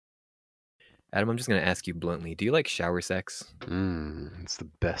Adam, I'm just gonna ask you bluntly. Do you like shower sex? It's the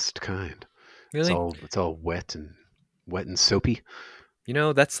best kind. It's Really? all wet and soapy.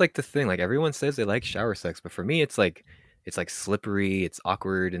 That's like the thing. Like everyone says they like shower sex, but for me, it's like slippery. It's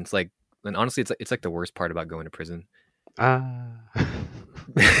awkward, and honestly, it's like the worst part about going to prison. Ah.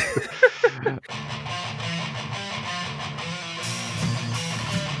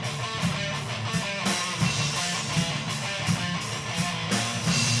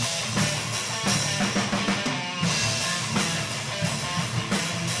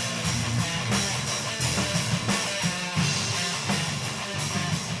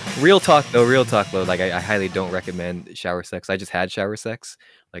 Real talk though, real talk though. Like I highly don't recommend shower sex. I just had shower sex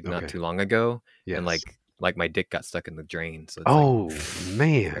like not Okay. too long ago, and Yes. like my dick got stuck in the drain, so it's like Oh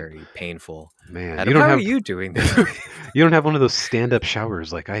man, very painful. man, Adam, how are you doing this week? you don't have one of those stand-up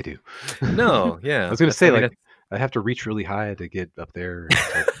showers like I do. No, I yeah. was gonna That's I say mean like I have to reach really high to get up there.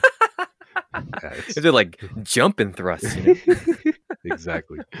 It's like, yeah, Is it like jumping thrusts,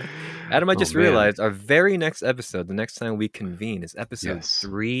 exactly. Adam, I Oh just man, realized our very next episode, the next time we convene, is episode yes,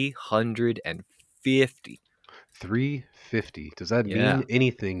 350. 350. Does that Yeah. mean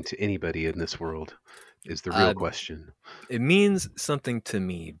anything to anybody in this world? Is the real Uh, question. it means something to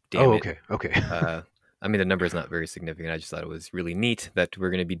me, damn Oh, it. okay. I mean, the number is not very significant. I just thought it was really neat that we're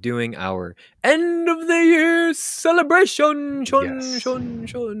going to be doing our end of the year celebration. Yes. So,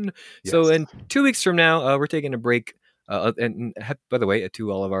 Yes. in 2 weeks from now, we're taking a break. By the way,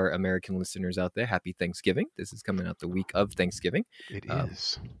 to all of our American listeners out there, happy Thanksgiving. This is coming out the week of Thanksgiving. It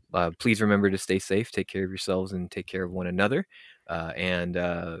is. Please remember to stay safe, take care of yourselves, and take care of one another. And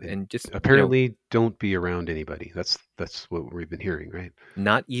just apparently don't be around anybody. That's what we've been hearing, right?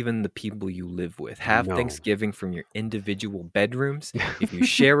 not even the people you live with. Have No. Thanksgiving from your individual bedrooms. If you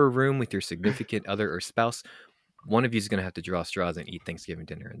share a room with your significant other or spouse, one of you is going to have to draw straws and eat Thanksgiving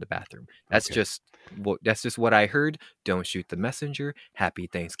dinner in the bathroom. That's Okay. just what I heard. Don't shoot the messenger. Happy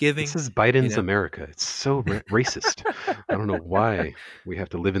Thanksgiving. This is Biden's America. It's so racist. I don't know why we have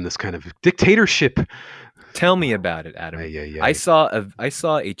to live in this kind of dictatorship. Tell me about it, Adam. Yeah. I saw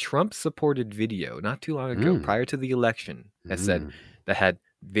a Trump-supported video not too long ago, prior to the election, that had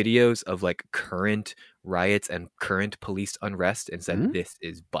videos of like current riots and current police unrest, and said this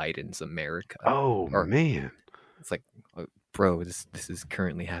is Biden's America. Oh man, it's like, bro, this is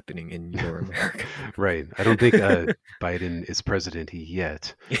currently happening in your America. Right. I don't think Biden is president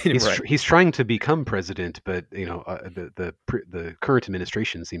yet. Right. He's trying to become president, but the current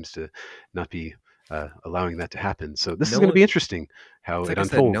administration seems to not be allowing that to happen. So this is going to be interesting how it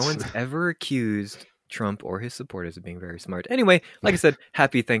unfolds. No one's ever accused Trump or his supporters of being very smart. Anyway, like I said,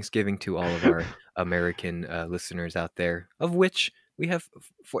 happy Thanksgiving to all of our American listeners out there, of which we have,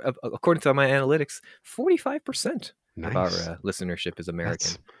 according to my analytics, 45% of our listenership is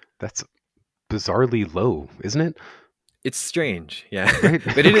American. That's bizarrely low, isn't it? It's strange, yeah, right?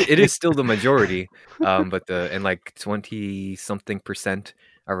 But it is still the majority. But like 20-something%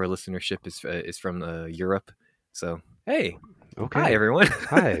 of our listenership is from Europe. So hey, okay, hi everyone.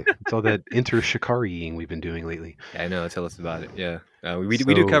 Hi. It's all that inter-shikarying we've been doing lately. I know. Tell us about it. Yeah, we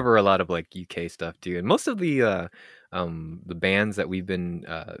do cover a lot of like UK stuff too, and most of the bands that we've been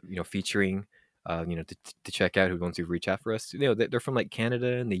featuring, to check out, who wants to reach out for us, they're from like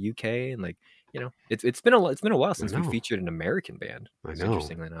Canada and the UK, and like it's been a while since we featured an American band. I know.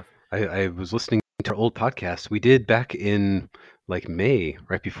 Interestingly enough, I was listening to our old podcast we did back in like May,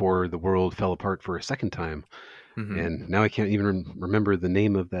 right before the world fell apart for a second time. And now I can't even remember the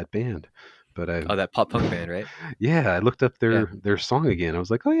name of that band. But that pop punk band, right? Yeah, I looked up their song again. I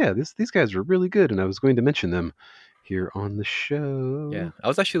was like, oh yeah, these guys are really good, and I was going to mention them here on the show. Yeah, I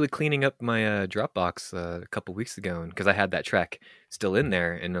was actually cleaning up my Dropbox a couple weeks ago, because I had that track still in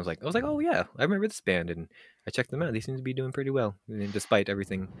there, and I was like, oh yeah, I remember this band, and I checked them out. They seem to be doing pretty well, despite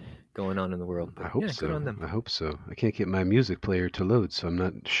everything going on in the world. But, I hope so. Good on them. I hope so. I can't get my music player to load, so I'm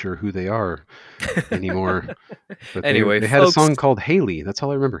not sure who they are anymore. But anyway, they had a song called Haley. That's all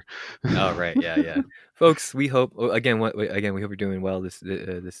I remember. Oh right, yeah. Folks, we hope again. We hope you're doing well this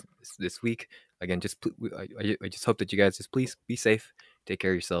week. Again, I just hope that you guys just please be safe, take care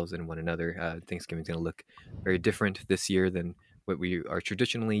of yourselves and one another. Thanksgiving's going to look very different this year than what we are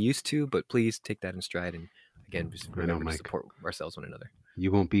traditionally used to, but please take that in stride, and again, just remember to support ourselves, one another.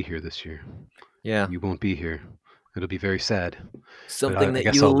 You won't be here this year. Yeah, you won't be here. It'll be very sad. Something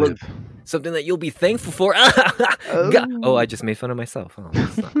that you'll be thankful for. I just made fun of myself. Oh,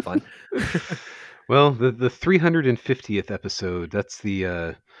 that's not fun. Well, the 350th episode. That's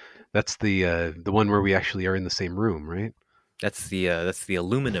the one where we actually are in the same room, right? That's the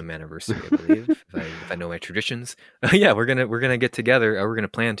aluminum anniversary, I believe, if I know my traditions. Yeah, we're gonna get together. We're gonna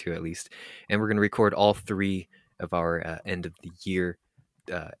plan to at least, and we're gonna record all 3 of our end of the year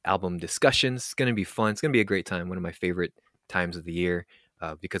album discussions. It's gonna be fun. It's gonna be a great time. One of my favorite times of the year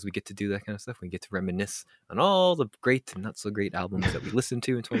because we get to do that kind of stuff. We get to reminisce on all the great and not so great albums that we listened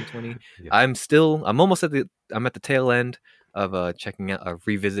to in 2020. Yeah. I'm at the tail end of checking out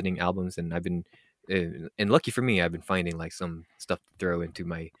revisiting albums, and I've been and lucky for me, I've been finding like some stuff to throw into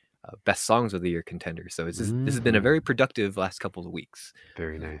my best songs of the year contenders. So this has been a very productive last couple of weeks.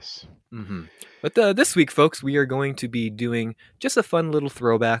 Very nice. Mm-hmm. But this week, folks, we are going to be doing just a fun little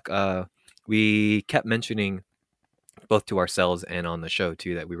throwback. We kept mentioning both to ourselves and on the show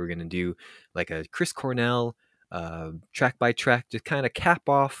too that we were going to do like a Chris Cornell track by track to kind of cap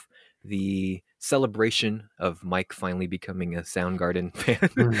off the celebration of Mike finally becoming a Soundgarden fan.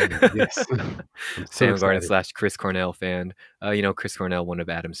 Yes. So Soundgarden / Chris Cornell fan. Chris Cornell, one of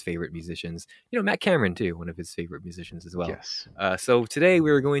Adam's favorite musicians. Matt Cameron too, one of his favorite musicians as well. Yes. So today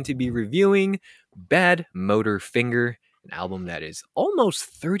we're going to be reviewing Badmotorfinger, an album that is almost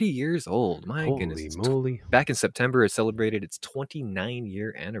 30 years old. My Holy goodness. moly. Back in September, it celebrated its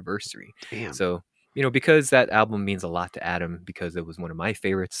 29-year anniversary. Damn. So, because that album means a lot to Adam, because it was one of my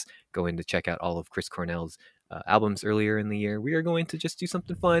favorites, going to check out all of Chris Cornell's albums earlier in the year, we are going to just do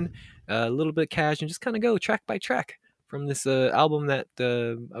something fun, a little bit cash, and just kind of go track by track from this album that,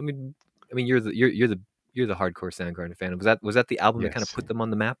 you're the hardcore Soundgarden fan. Was that the album that kind of put them on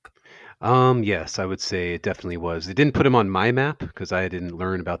the map? Yes, I would say it definitely was. It didn't put them on my map because I didn't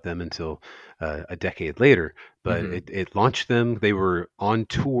learn about them until a decade later, but it launched them. They were on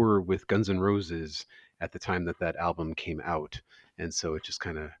tour with Guns N' Roses at the time that album came out. And so it just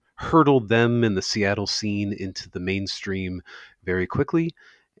kind of hurdled them in the Seattle scene into the mainstream very quickly.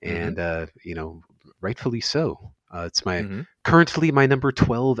 And, rightfully so. It's currently my number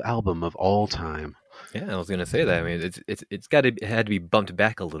 12 album of all time. Yeah, I was gonna say that. I mean, it had to be bumped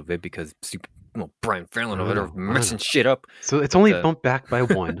back a little bit because Brian Fallon over there messing shit up. So it's only bumped back by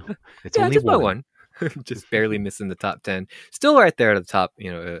one. It's only just by one. Just barely missing the top 10. Still right there at the top.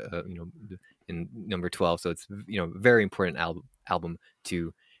 In number 12. So it's very important album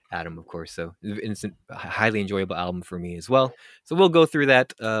to Adam, of course. So it's a highly enjoyable album for me as well. So we'll go through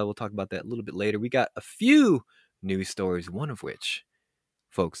that. We'll talk about that a little bit later. We got a few news stories, one of which,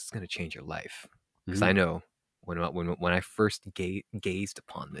 folks, is going to change your life. Because I know when I first gazed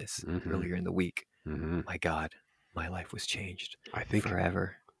upon this earlier in the week, my God, my life was changed. I think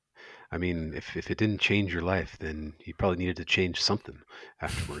forever. I mean, if it didn't change your life, then you probably needed to change something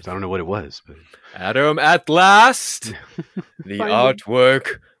afterwards. I don't know what it was, but Adam, at last, the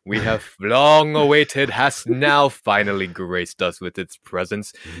artwork we have long awaited has now finally graced us with its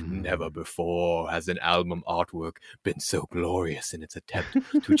presence. Never before has an album artwork been so glorious in its attempt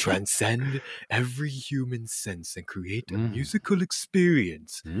to transcend every human sense and create a musical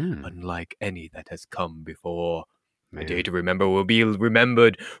experience unlike any that has come before. A Day to Remember will be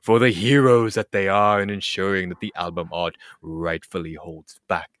remembered for the heroes that they are in ensuring that the album art rightfully holds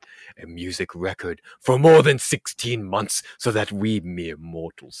back a music record for more than 16 months so that we mere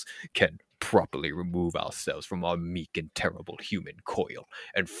mortals can properly remove ourselves from our meek and terrible human coil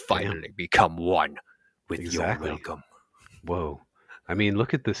and finally become one with your welcome. Whoa. I mean,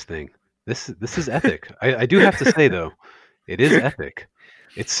 look at this thing. This is epic. I do have to say, though, it is epic.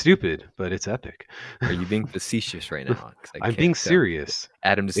 It's stupid, but it's epic. Are you being facetious right now? I'm being serious.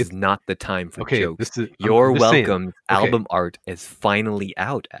 Adam, this is not the time for jokes. You're welcome. Album art is finally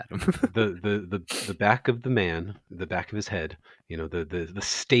out, Adam. the back of the man, the back of his head, the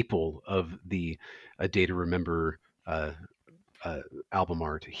staple of the A Day to Remember album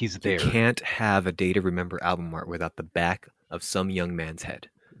art. He's there. You can't have A Day to Remember album art without the back of some young man's head.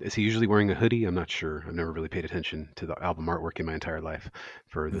 Is he usually wearing a hoodie? I'm not sure. I've never really paid attention to the album artwork in my entire life.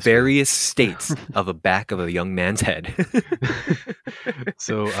 For this various states of a back of a young man's head.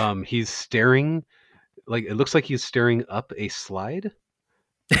 So he's staring, like it looks like he's staring up a slide,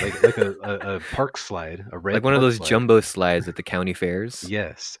 like a park slide, a red, like one of those jumbo slides at the county fairs.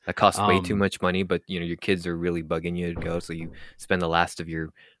 Yes, that costs way too much money, but your kids are really bugging you to go, so you spend the last of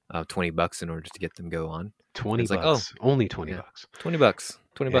your $20 in order to get them go on. $20, only $20. $20.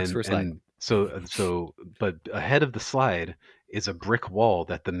 $20 for a slide. So, but ahead of the slide is a brick wall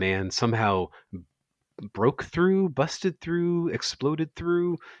that the man somehow broke through, busted through, exploded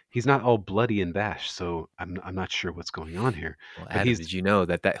through. He's not all bloody and bashed, so I'm not sure what's going on here. Well, Adam, did you know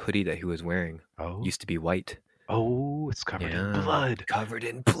that hoodie that he was wearing used to be white? Oh, it's covered in blood. Covered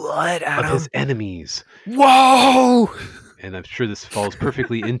in blood, Adam. Of his enemies. Whoa! And I'm sure this falls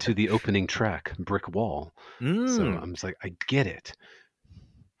perfectly into the opening track, Brick Wall. So I'm just like, I get it.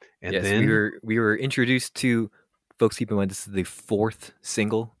 And yes, then we were introduced to, folks, keep in mind this is the 4th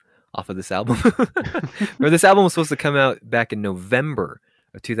single off of this album. Or this album was supposed to come out back in November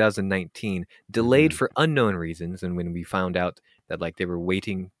of 2019, delayed for unknown reasons. And when we found out that like they were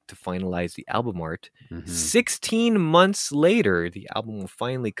waiting to finalize the album art, 16 months later, the album will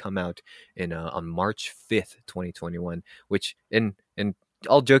finally come out in on March 5th, 2021. Which, and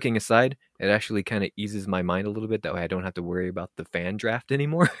all joking aside, it actually kind of eases my mind a little bit. That way I don't have to worry about the fan draft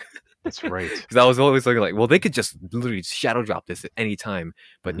anymore. That's right. Because I was always looking like, well, they could just literally shadow drop this at any time.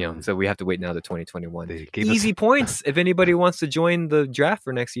 But, you know, so we have to wait now to 2021. Easy points. If anybody wants to join the draft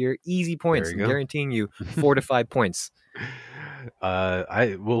for next year, easy points. I'm guaranteeing you 4 to 5 points.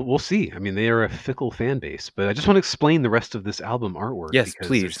 We'll see. I mean, they are a fickle fan base, but I just want to explain the rest of this album artwork. Yes, because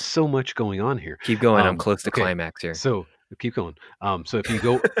please. There's so much going on here. Keep going. I'm close to climax here. So keep going. So if you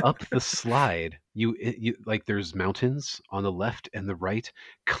go up the slide, you like there's mountains on the left and the right,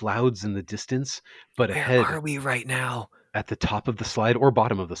 clouds in the distance, but ahead. Where are we right now? At the top of the slide or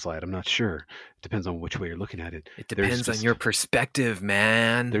bottom of the slide. I'm not sure. It depends on which way you're looking at it. It depends on your perspective,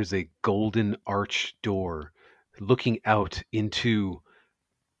 man. There's a golden arch door looking out into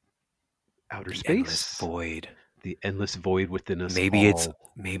outer space. Endless void. The endless void within us. Maybe it's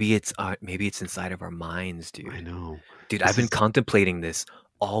inside of our minds, dude. I know. Dude, I've been contemplating this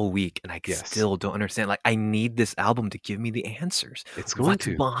all week, and I still don't understand. Like, I need this album to give me the answers. What's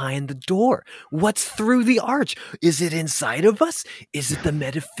behind the door? What's through the arch? Is it inside of us? Is it the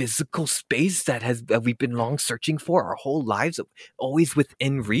metaphysical space that we've been long searching for our whole lives, always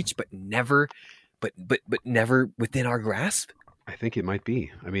within reach, but never within our grasp? I think it might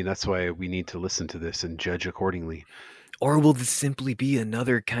be. I mean, that's why we need to listen to this and judge accordingly. Or will this simply be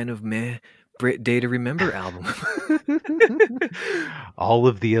another kind of meh Day to Remember album? All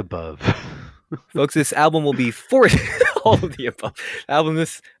of the above. Folks, this album will be all of the above.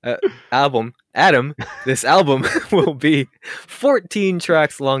 This album will be 14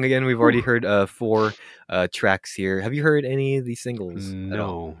 tracks long. Again, we've already heard 4 tracks here. Have you heard any of these singles?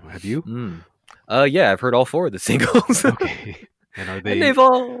 No. Have you? Yeah, I've heard all 4 of the singles. Okay. And are they?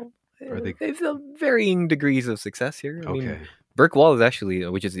 And they've varying degrees of success here. I mean, Brick Wall is actually,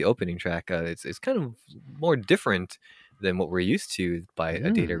 which is the opening track. It's kind of more different than what we're used to by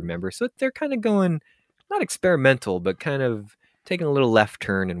A Day to Remember. So they're kind of going, not experimental, but kind of taking a little left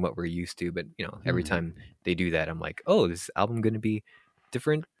turn in what we're used to. But, you know, every time they do that, I'm like, oh, is this album going to be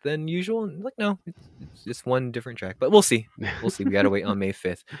different than usual? And like, no, it's just one different track. But we'll see. We got to wait on May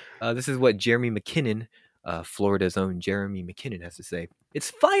 5th. This is what Jeremy McKinnon, Florida's own Jeremy McKinnon, has to say.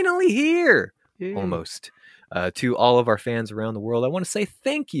 It's finally here! Yay. Almost. To all of our fans around the world, I want to say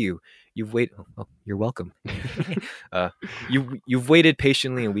thank you. You've waited. Oh, you're welcome. You've waited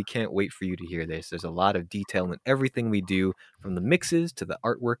patiently, and we can't wait for you to hear this. There's a lot of detail in everything we do, from the mixes to the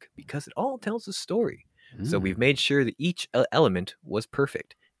artwork, because it all tells a story. So we've made sure that each element was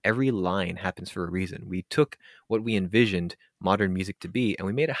perfect. Every line happens for a reason. We took what we envisioned modern music to be, and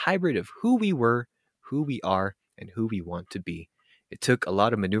we made a hybrid of who we were, who we are, and who we want to be. It took a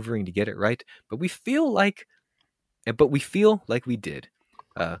lot of maneuvering to get it right, but we feel like we did.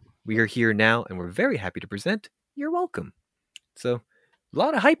 We are here now, and we're very happy to present You're Welcome. So, a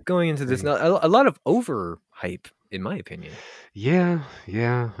lot of hype going into this. A lot of over hype, in my opinion. Yeah.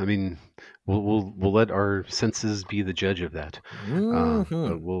 I mean, we'll let our senses be the judge of that.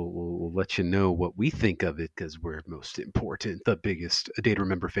 But we'll let you know what we think of it, because we're most important, the biggest A Day to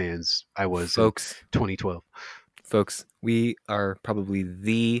Remember fans. I was, folks, in 2012. Folks, we are probably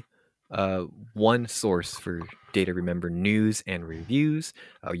the one source for Day to Remember news and reviews.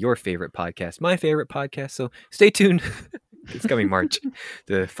 Your favorite podcast, my favorite podcast. So stay tuned. It's coming March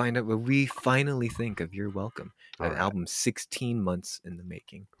to find out what we finally think of You're Welcome. An album 16 months in the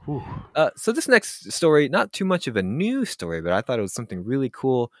making. So this next story, not too much of a new story, but I thought it was something really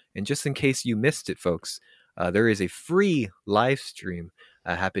cool. And just in case you missed it, folks, there is a free live stream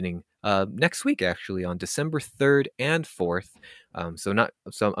happening next week, actually, on December 3rd and 4th. So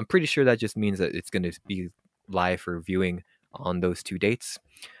I'm pretty sure that just means that it's going to be live for viewing on those 2 dates.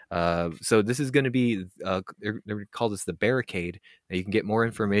 So this is going to be, they call this The Barricade. Now you can get more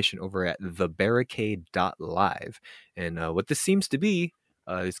information over at thebarricade.live. And what this seems to be,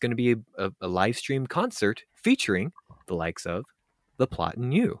 it's going to be a live stream concert featuring the likes of The Plot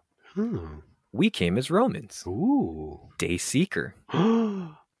and You. We Came as Romans. Dayseeker.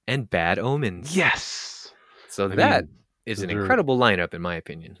 And Bad Omens. Yes. So that is an incredible lineup, in my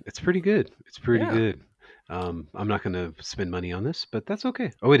opinion. It's pretty good. It's pretty good. I'm not going to spend money on this, but that's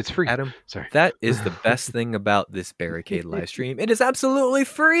okay. Oh wait, it's free. Adam, Sorry. that is the best thing about this Barricade live stream. It is absolutely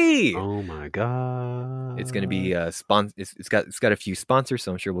free. Oh my It's going to be god. it's got a few sponsors,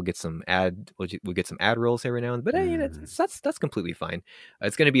 so I'm sure we'll get some we'll get some ad rolls every now and then. But hey, that's completely fine.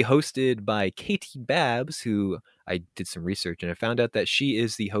 It's going to be hosted by Katie Babs, who I did some research and I found out that she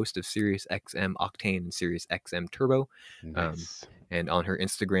is the host of Sirius XM Octane and Sirius XM Turbo. Nice. And on her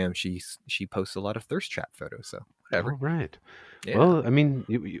Instagram, she posts a lot of thirst trap photos. So whatever. All right. Yeah. Well, I mean,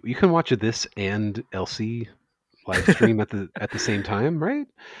 you can watch this and Elsie live stream at the same time, right?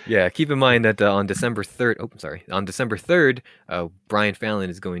 Yeah, keep in mind that on December 3rd, on December 3rd, Brian Fallon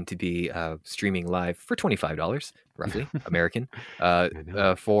is going to be streaming live for $25, roughly, American. He's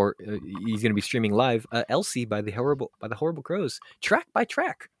going to be streaming live Elsie by the Horrible Crows, track by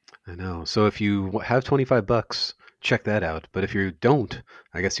track. I know. So if you have $25, check that out. But if you don't,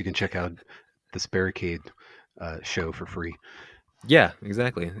 I guess you can check out this Barricade show for free. Yeah,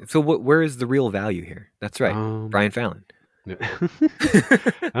 exactly. So where is the real value here? That's right, Brian Fallon.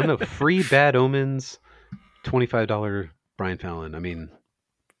 I don't know. Free Bad Omens, $25 Brian Fallon. I mean,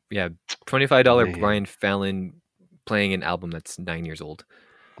 yeah, $25 Brian Fallon playing an album that's 9 years old.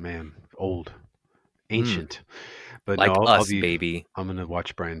 Man, old, ancient. But like no, us, baby. I'm gonna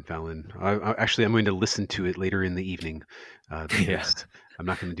watch Brian Fallon. Actually, I'm going to listen to it later in the evening. Because I'm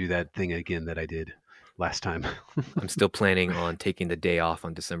not going to do that thing again that I did last time. I'm still planning on taking the day off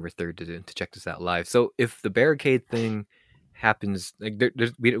on December 3rd to check this out live. So if the Barricade thing happens, like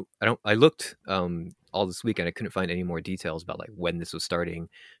I looked all this week and I couldn't find any more details about like when this was starting.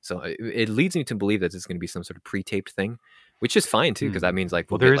 So it leads me to believe that it's going to be some sort of pre-taped thing, which is fine too, because that means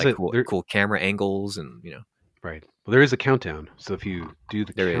like we'll get like cool camera angles and Right. Well, there is a countdown, so if you do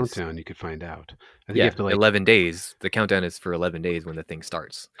the countdown, you could find out. I think you have to 11 days. The countdown is for 11 days when the thing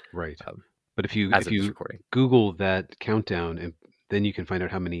starts. Right. But if you recording. Google that countdown, and then you can find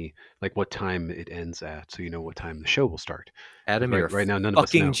out what time it ends at, so you know what time the show will start. Adam, you're right now, none of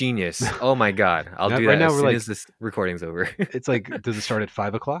us know. Genius. Oh my god, I'll do that as soon as this recording's over. It's like, does it start at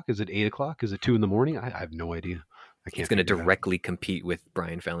 5 o'clock? Is it 8 o'clock? Is it 2 a.m? I have no idea. It's going to directly compete with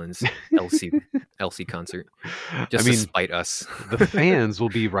Brian Fallon's Elsie concert, just to spite us. The fans will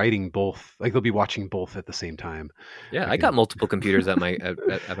be writing both, like they'll be watching both at the same time. Yeah, I got multiple computers at my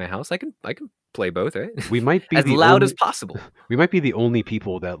at my house. I can play both, right? We might be as loud as possible. We might be the only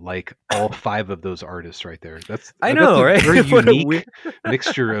people that like all 5 of those artists right there. That's I know, that's a right? Very unique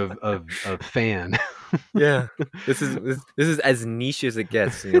mixture of fan. Yeah, this is as niche as it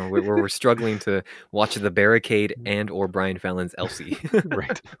gets. We're struggling to watch the Barricade and or Brian Fallon's Elsie.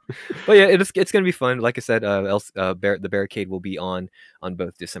 Right. But yeah, it's gonna be fun. Like I said, the Barricade will be on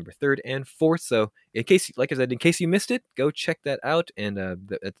both December 3rd and 4th. So in case you missed it, go check that out. And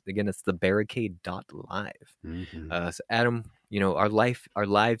again, it's thebarricade.live. Mm-hmm. So Adam, our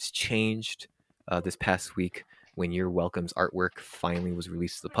lives changed this past week when Your Welcome's artwork finally was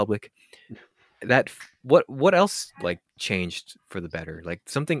released to the public. That what else like changed for the better? Like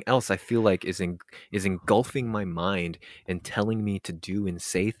something else I feel like is engulfing my mind and telling me to do and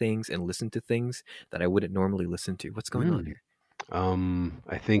say things and listen to things that I wouldn't normally listen to. What's going on here?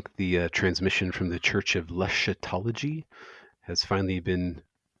 I think the transmission from the Church of Leschatology has finally been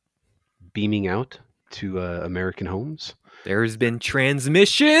beaming out to American homes. There's been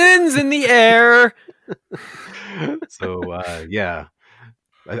transmissions in the air. So yeah.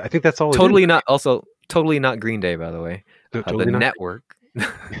 I think that's all. Totally not Green Day, by the way. No, totally network,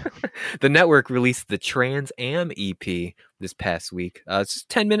 the network released the Trans Am EP this past week. It's a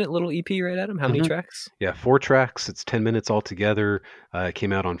 10-minute little EP, right, Adam? How many tracks? Yeah, 4 tracks. It's 10 minutes altogether. It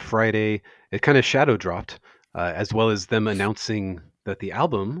came out on Friday. It kind of shadow dropped, as well as them announcing that the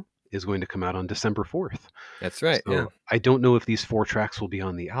album is going to come out on December 4th. That's right. So yeah. I don't know if these 4 tracks will be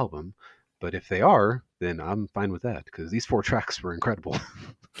on the album. But if they are, then I'm fine with that because these 4 tracks were incredible.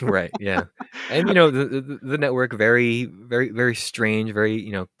 Right. Yeah. And the network, very, very, very strange,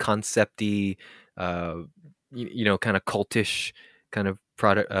 very concept-y, kind of cultish kind of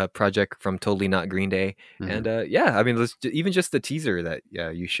project from Totally Not Green Day. Mm-hmm. And yeah, I mean, even just the teaser that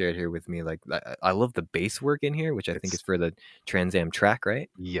you shared here with me, like I love the bass work in here, which I think is for the Trans Am track, right?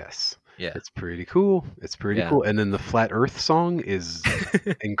 Yes. Yeah, it's pretty cool. It's pretty cool. And then the Flat Earth song is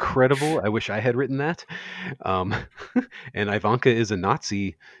incredible. I wish I had written that. And Ivanka is a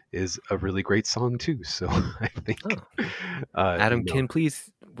Nazi is a really great song too. So I think Adam, can please,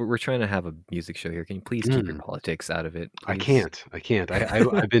 we're trying to have a music show here. Can you please keep your politics out of it? Please? I can't.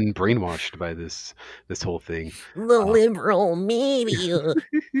 I've been brainwashed by this whole thing. The liberal media.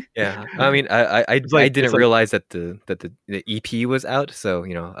 Yeah, I mean, I didn't realize that the EP was out. So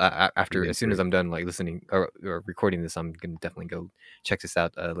after, as soon as great. I'm done like listening or recording this, I'm gonna definitely go check this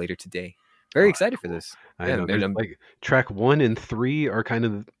out later today. Very excited for this. I Yeah, know. and There's like track 1 and 3 are kind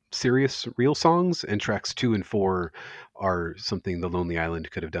of serious, real songs, and tracks 2 and 4 are something the Lonely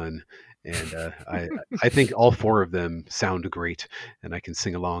Island could have done. And I think all 4 of them sound great, and I can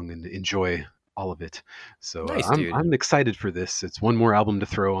sing along and enjoy all of it. So nice, I'm dude. I'm excited for this. It's one more album to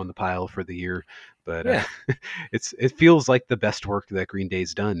throw on the pile for the year, but Yeah. it feels like the best work that Green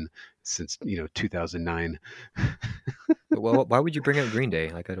Day's done since 2009. Well, why would you bring up Green Day?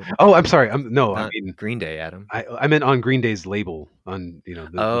 Like, I don't. Oh, I'm sorry. No, I Not mean Green Day, Adam. I meant on Green Day's label, on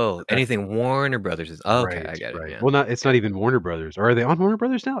Oh, that. anything Warner Brothers is okay. Right, I get it. right. Yeah, Well, it's yeah, not even Warner Brothers. Or are they on Warner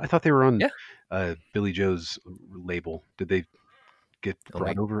Brothers now? I thought they were on yeah. Billy Joe's label. Did they get Oh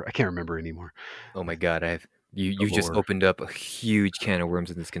brought my, over? I can't remember anymore. oh my God! I've The you just lore, opened up a huge can of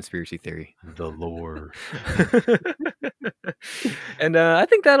worms in this conspiracy theory. the lore. And I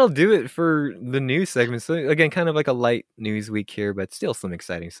think that'll do it for the news segment. So again, kind of like a light news week here, but still some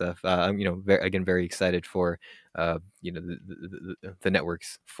exciting stuff. I'm very excited for the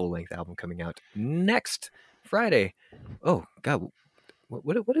network's full length album coming out next Friday. Oh God,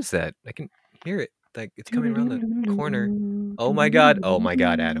 what is that? I can hear it. Like it's coming around the corner. Oh my God! Oh my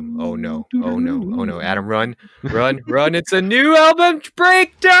God, Adam! Oh no! Oh no! Oh no! Adam, run! Run! Run! It's a new album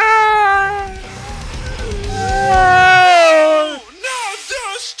breakdown! No, not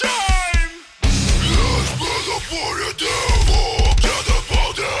this time! Let's put the fire down, get the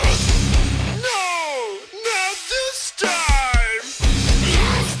bonus! No, not this time!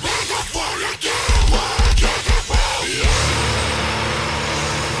 Let's put the fire down, get the bonus!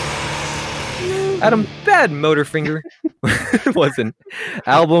 Adam, Badmotorfinger was an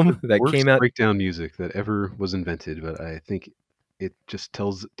album that Worst came out. breakdown music that ever was invented, but I think it just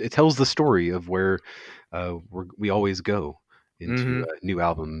tells the story of where we always go into a new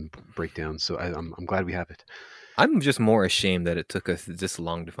album breakdown. So I'm glad we have it. I'm just more ashamed that it took us this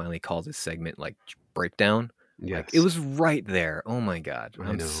long to finally call this segment like breakdown. Yes, Like it was right there. Oh my God, I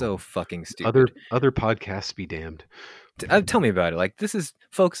I'm know. so fucking stupid. Other podcasts be damned. Tell me about it. Like this is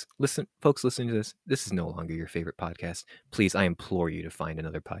folks listening to this. This is no longer your favorite podcast. Please, I implore you to find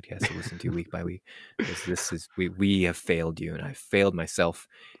another podcast to listen to week by week, because this is we have failed you, and I failed myself.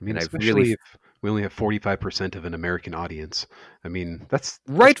 I mean, And I've especially really, if we only have 45% of an American audience. I mean, that's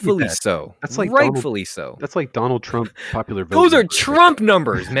rightfully pretty bad. so. That's like Rightfully so. That's like Donald Trump popular vote. Those are numbers. Trump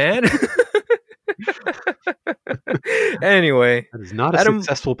numbers, man. Anyway, That is not a Adam,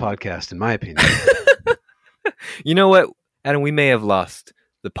 successful podcast, in my opinion. you know what, Adam? We may have lost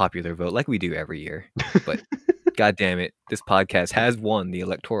the popular vote like we do every year, but God damn it, this podcast has won the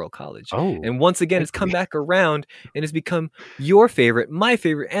Electoral College. Oh, And once again, it's come back around and has become your favorite, my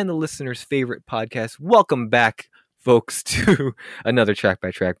favorite, and the listeners' favorite podcast. Welcome back, folks, to another track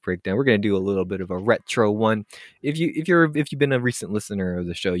by track breakdown. We're going to do a little bit of a retro one. If you've been a recent listener of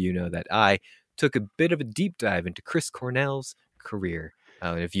the show, you know that I took a bit of a deep dive into Chris Cornell's career.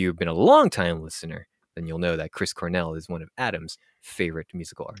 And if you've been a long-time listener, then you'll know that Chris Cornell is one of Adam's favorite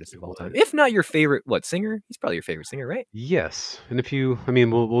musical artists of all time. If not your favorite, singer? He's probably your favorite singer, right? yes. And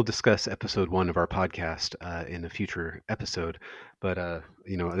we'll discuss episode 1 of our podcast in a future episode. But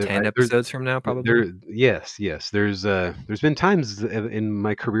 10 episodes from now, probably. Yes. There's been times in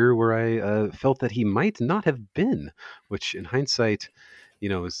my career where I felt that he might not have been, which in hindsight,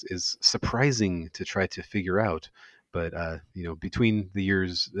 is surprising to try to figure out. But between the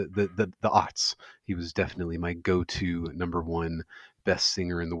years, the aughts, he was definitely my go-to number 1 best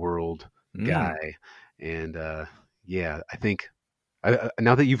singer in the world guy. And I think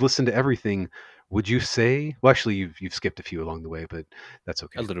now that you've listened to everything, would you say? Well, actually, you've skipped a few along the way, but that's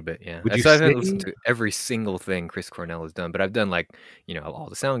okay. A little bit, yeah. Would you So I haven't say- listened to every single thing Chris Cornell has done, but I've done all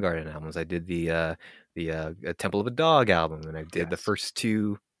the Soundgarden albums. I did the Temple of a Dog album, and I did the Yes. first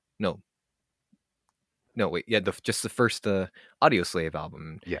 2. No, wait, yeah, just the first Audio Slave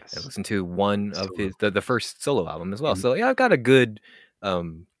album. Yes. I listened to one of Solo. his the first solo album as well. And- So yeah, I've got a good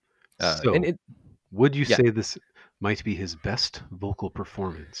So, and it would you yeah. say this might be his best vocal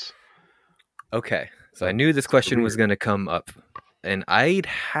performance? Okay, so I Of knew this his question was career? going to come up, and I'd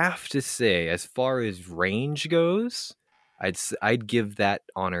have to say, as far as range goes, I'd give that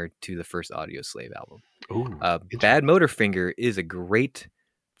honor to the first Audio Slave album. Ooh, Badmotorfinger is a great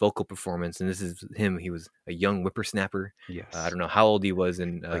vocal performance, and this is him. He was a young whippersnapper. yes. I don't know how old he was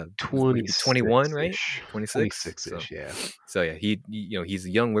in Like 21, right? 26. 26-ish. Yeah. So yeah, he's a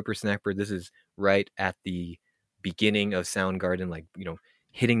young whippersnapper. This is right at the beginning of Soundgarden, like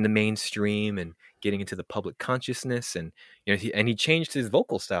hitting the mainstream and getting into the public consciousness, and he changed his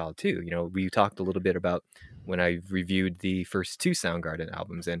vocal style too. We talked a little bit about when I reviewed the first 2 Soundgarden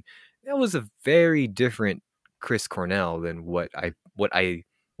albums, and that was a very different Chris Cornell than what I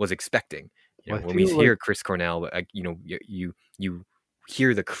was expecting. You know, Well, I when we feel like hear Chris Cornell, you know, you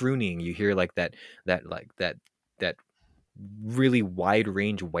hear the crooning, you hear like that really wide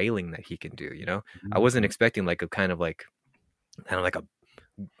range wailing that he can do. You know, I wasn't expecting like a kind of like a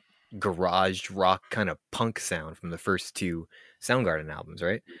garage rock kind of punk sound from the first two Soundgarden albums,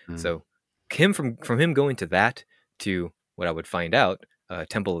 right? So from him going to that to what I would find out,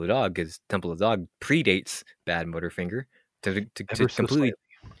 Temple of the Dog, because Temple of the Dog predates Badmotorfinger to ever so completely, slightly.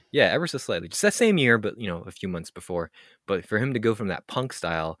 yeah, ever so slightly, just that same year, but you know, a few months before. But for him to go from that punk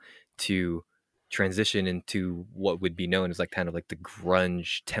style to transition into what would be known as like kind of like the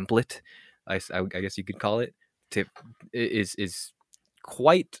grunge template, I guess you could call it, to is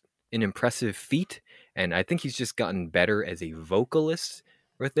quite an impressive feat. And I think he's just gotten better as a vocalist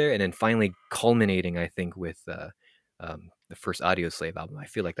right there. And then finally culminating, I think, with the first Audio Slave album. I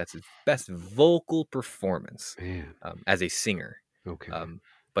feel like that's his best vocal performance Man, as a singer. okay.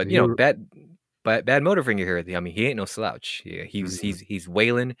 But And you know, you Badmotorfinger here. I mean, he ain't no slouch. He's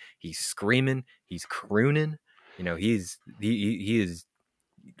wailing, he's screaming, he's crooning. You know, he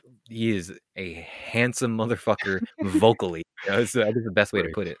is a handsome motherfucker vocally. You know, so I think the best way to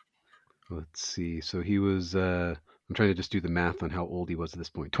right. put it. Let's see. So he was. I'm trying to just do the math on how old he was at this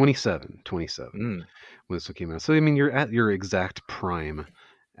point. 27. 27 Mm. when this one came out. So I mean, you're at your exact prime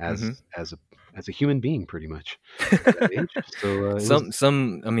as Mhm. as a human being, pretty much at that age. So it was.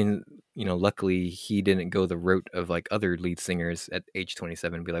 Some I mean, you know, luckily he didn't go the route of like other lead singers at age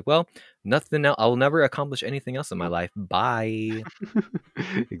 27 and be like, well, nothing else, I'll never accomplish anything else in my life, bye.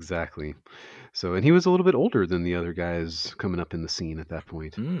 Exactly. So, and he was a little bit older than the other guys coming up in the scene at that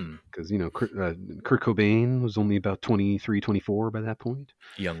point. Because, you know, Kurt Cobain was only about 23, 24 by that point.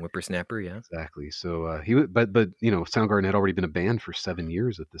 Young whippersnapper, yeah. Exactly. So he was, but you know, Soundgarden had already been a band for 7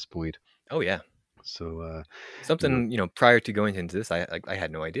 years at this point. Oh yeah. So Something, you know, prior to going into this, I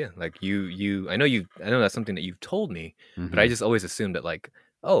had no idea. Like I know that's something that you've told me, but I just always assumed that like,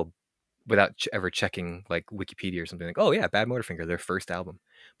 oh, without ever checking like Wikipedia or something, like, oh yeah, Badmotorfinger, their first album.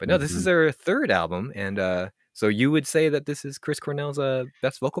 But no, this is their third album, and so you would say that this is Chris Cornell's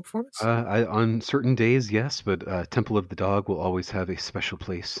best vocal performance? on certain days, yes, but Temple of the Dog will always have a special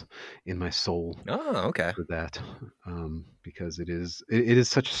place in my soul. Oh, okay. For that, because it is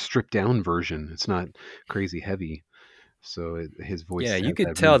such a stripped down version. It's not crazy heavy, so his voice. Yeah, you has could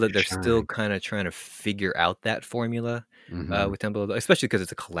that tell really that good they're shine. still kind of trying to figure out that formula with Temple of the Dog, especially because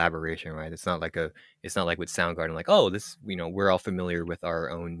it's a collaboration, right? It's not like with Soundgarden, like, oh, this, you know, we're all familiar with our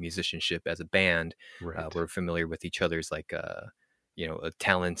own musicianship as a band. Right. We're familiar with each other's like you know,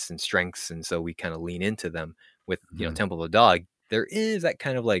 talents and strengths, and so we kind of lean into them. With you know, Temple of the Dog, there is that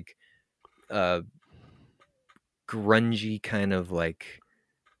kind of like grungy kind of like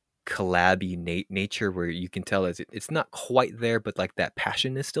collabby nature where you can tell it's not quite there, but like that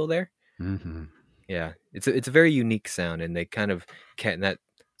passion is still there. Yeah, it's a very unique sound, and they kind of can that.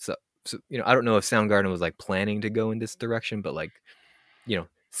 So you know, I don't know if Soundgarden was like planning to go in this direction, but like, you know,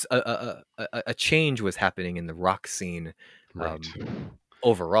 a change was happening in the rock scene, Right.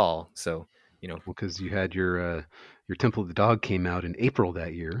 overall. So you know, Well, because you had your Temple of the Dog came out in April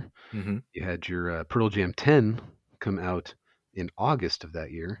that year. mhm. You had your Pearl Jam 10 come out in August of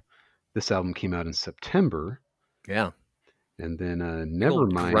that year. This album came out in September, Yeah, and then big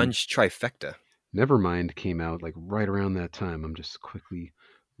old Nevermind. grunge trifecta. Nevermind came out like right around that time. I'm just quickly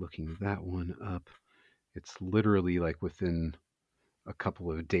looking that one up. It's literally like within a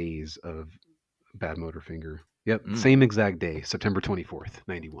couple of days of Badmotorfinger. Yep, same exact day, September 24th,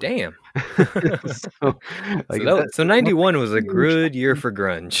 91. Damn. So, like, so 91 was a huge good year for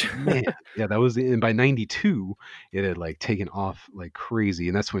grunge. Man, yeah, that was, and by 92 it had like taken off like crazy,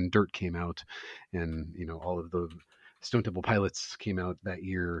 and that's when Dirt came out, and you know, all of the Stone Temple Pilots came out that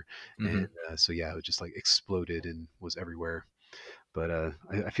year, and so yeah, it just like exploded and was everywhere. But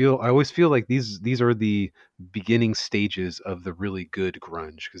I always feel like these are the beginning stages of the really good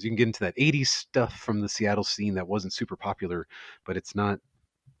grunge, because you can get into that 80s stuff from the Seattle scene that wasn't super popular, but it's not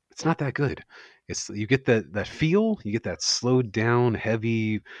that good. It's, you get that feel, you get that slowed down,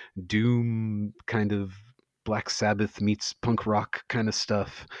 heavy doom kind of Black Sabbath meets punk rock kind of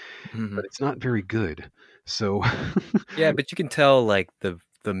stuff, but it's not very good. So yeah, but you can tell like the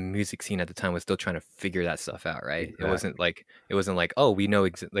music scene at the time was still trying to figure that stuff out, right? Exactly. It wasn't like, oh, we know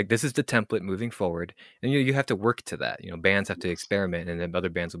like this is the template moving forward, and you have to work to that. You know, bands have to experiment, and then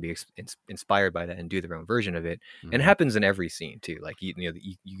other bands will be inspired by that and do their own version of it. And it happens in every scene too. Like you know,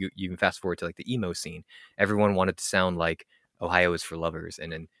 you can fast forward to like the emo scene. Everyone wanted to sound like Ohio Is for Lovers,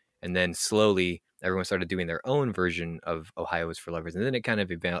 and then and then slowly everyone started doing their own version of Ohio is for Lovers, and then it kind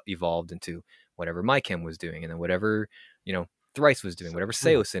of evolved into whatever My Chem was doing, and then whatever Thrice was doing, whatever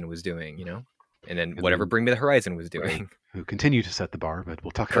Seosin was doing, and then And whatever then, Bring Me the Horizon was right, doing. who continue to set the bar, but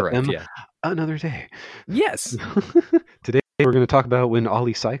we'll talk about Correct. them Yeah. another day. Yes. Today we're going to talk about when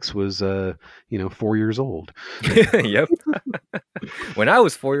Ollie Sykes was 4 years old. Yep. When I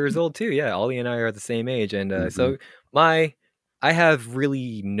was 4 years old too. Yeah, Ollie and I are the same age, and so I have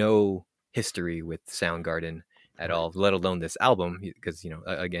really no history with Soundgarden at Right. all, let alone this album, because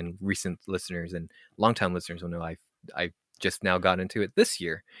again, recent listeners and longtime listeners will know I just now got into it this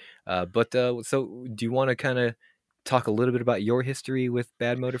year. But so do you want to kind of talk a little bit about your history with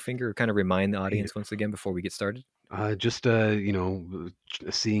Badmotorfinger, or kind of remind the audience once again before we get started? Seeing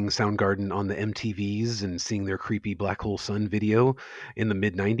Soundgarden on the MTVs and seeing their creepy Black Hole Sun video in the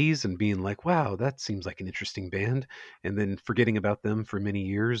mid 90s and being like, wow, that seems like an interesting band. And then forgetting about them for many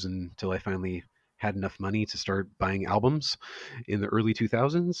years until I finally had enough money to start buying albums in the early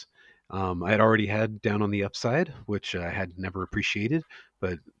 2000s. I had already had Down on the Upside, which I had never appreciated,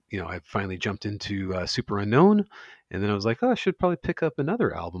 but I finally jumped into Super Unknown, and then I was like, oh, I should probably pick up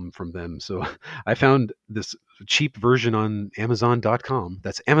another album from them. So I found this cheap version on Amazon.com.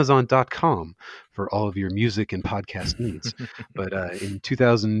 That's Amazon.com for all of your music and podcast needs. But in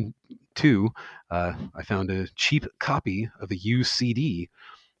 2002, I found a cheap copy of a used CD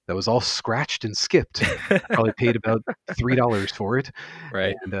that was all scratched and skipped. I probably paid about $3 for it.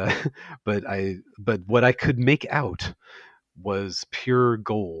 Right. And but what I could make out was pure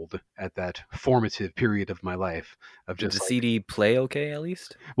gold at that formative period of my life of Did just the CD play okay at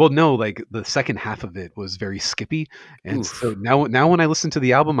least? well, no, like the second half of it was very skippy, and Oof. so now when I listen to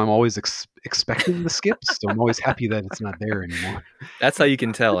the album, I'm always expecting the skips, so I'm always happy that it's not there anymore. That's how you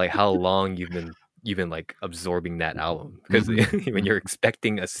can tell like how long you've been like absorbing that album, because when you're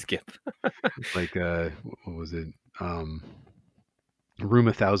expecting a skip. Like what was it? Room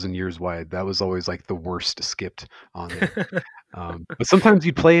 1,000 Years Wide. That was always like the worst skipped on there. But sometimes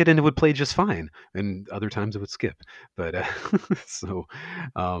you'd play it and it would play just fine, and other times it would skip. But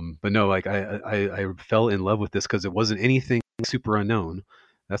but no, like I fell in love with this because it wasn't anything Super Unknown,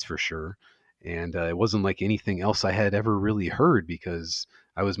 that's for sure, and it wasn't like anything else I had ever really heard because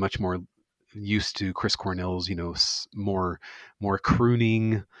I was much more used to Chris Cornell's, more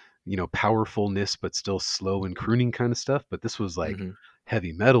crooning, powerfulness, but still slow and crooning kind of stuff. But this was like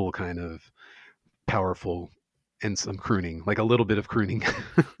heavy metal kind of powerful and some crooning, like a little bit of crooning.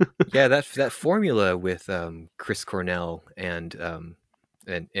 Yeah, that formula with Chris Cornell and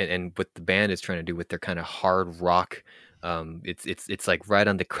what the band is trying to do with their kind of hard rock, it's like right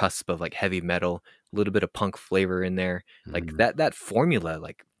on the cusp of like heavy metal, a little bit of punk flavor in there, like that formula,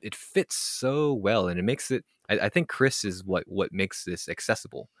 like it fits so well, and it makes it. I think Chris is what makes this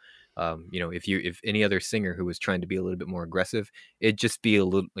accessible. If any other singer who was trying to be a little bit more aggressive, it'd just be a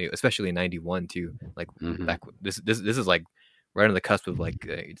little, especially in '91 too. Like back this is like right on the cusp of like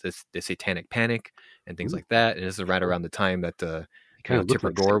the Satanic Panic and things like that, and this is right around the time that kind of Tipper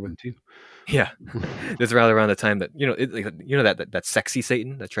like Gore Satan too. Yeah, this is around the time that that sexy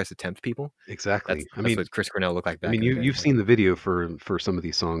Satan that tries to tempt people. Exactly. That's what Chris Cornell looked like back. I mean, you've seen the video for some of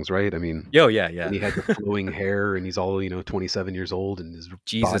these songs, right? I mean, yeah. And he had the flowing hair, and he's all 27 years old, and his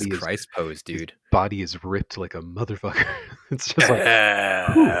Jesus Christ pose, dude. His body is ripped like a motherfucker. It's just like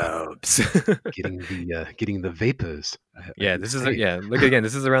getting the vapors. Yeah, this is Look again.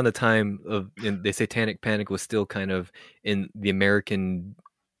 This is around the time of the Satanic Panic was still kind of in the American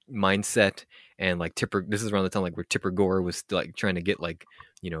mindset, and like this is around the time like where Tipper Gore was still like trying to get like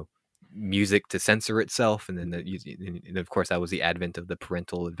music to censor itself, and then and of course that was the advent of the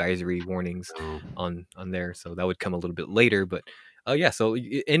parental advisory warnings on there, so that would come a little bit later. But so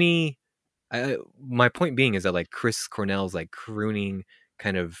my point being is that like Chris Cornell's like crooning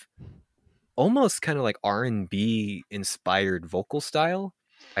kind of almost kind of like R&B inspired vocal style,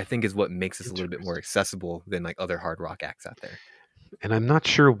 I think is what makes this a little bit more accessible than like other hard rock acts out there. And I'm not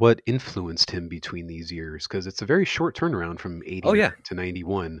sure what influenced him between these years, because it's a very short turnarown from 80 to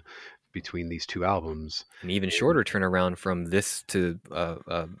 91 between these two albums. An even shorter turnaround from this to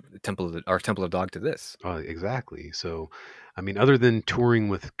Temple of Dog to this. Exactly. So, I mean, other than touring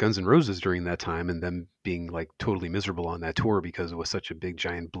with Guns N' Roses during that time and them being like totally miserable on that tour because it was such a big,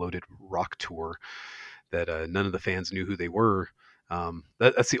 giant, bloated rock tour that none of the fans knew who they were.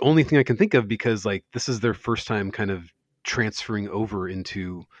 That's the only thing I can think of, because like this is their first time kind of transferring over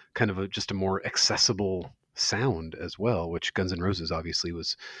into kind of just a more accessible sound as well, which Guns N' Roses obviously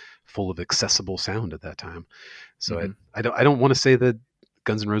was full of accessible sound at that time. So I don't want to say that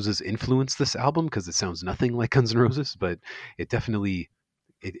Guns N' Roses influenced this album, because it sounds nothing like Guns N' Roses, but it definitely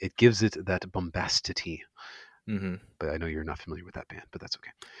it gives it that bombastity. Mm-hmm. But I know you're not familiar with that band, but that's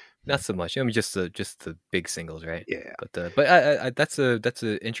okay. Not so much. I mean, just the big singles, right? Yeah. But I that's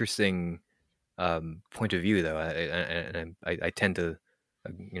a interesting point of view, though. I tend to,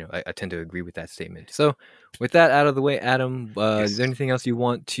 I tend to agree with that statement. So, with that out of the way, Adam, is there anything else you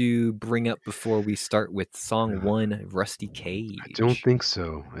want to bring up before we start with song 1, Rusty Cage? I don't think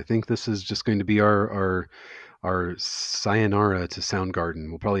so. I think this is just going to be our sayonara to Soundgarden.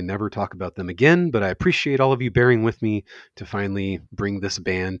 We'll probably never talk about them again, but I appreciate all of you bearing with me to finally bring this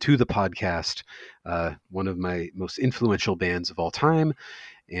band to the podcast. One of my most influential bands of all time,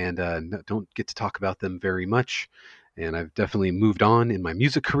 and don't get to talk about them very much. And I've definitely moved on in my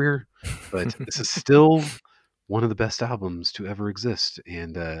music career, but this is still one of the best albums to ever exist.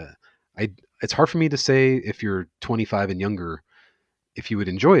 And it's hard for me to say if you're 25 and younger, if you would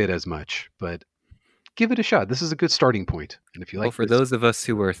enjoy it as much, but give it a shot. This is a good starting point. And if you like, well, for those of us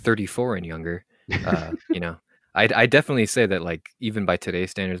who are 34 and younger, I definitely say that, like, even by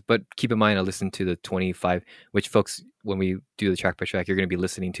today's standards, but keep in mind, I listened to the 25, which, folks, when we do the track by track, you're going to be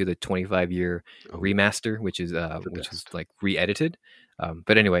listening to the 25-year remaster, which is like re-edited.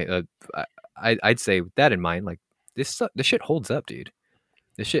 But anyway, I'd say with that in mind, like, this shit holds up, dude.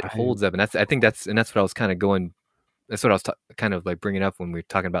 This shit holds up, and that's what I was kind of going. That's what I was kind of like bringing up when we were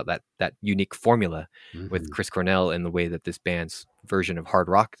talking about that unique formula with Chris Cornell and the way that this band's version of hard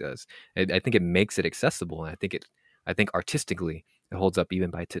rock does. I think it makes it accessible, and I think artistically it holds up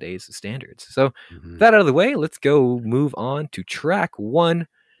even by today's standards. So that out of the way, let's go move on to track 1,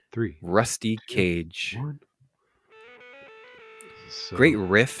 3, Rusty Cage. 1. So, great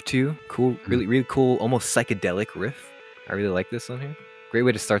riff too, cool, really cool, almost psychedelic riff. I really like this on here. Great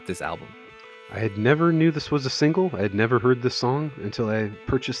way to start this album. I had never knew this was a single. I had never heard this song until I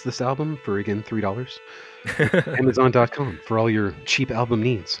purchased this album for, again, $3. Amazon.com for all your cheap album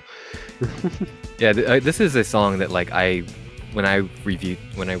needs. Yeah, this is a song that, like, when I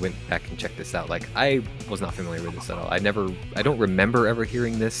went back and checked this out, like, I was not familiar with this at all. I don't remember ever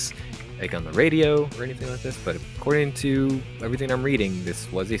hearing this, like, on the radio or anything like this, but according to everything I'm reading,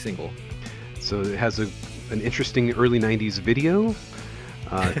 this was a single. So it has an interesting early 90s video.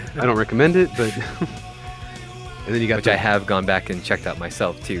 I don't recommend it, but and then you got which I have gone back and checked out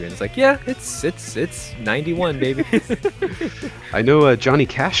myself too, and it's like, yeah, it's 91, baby. I know Johnny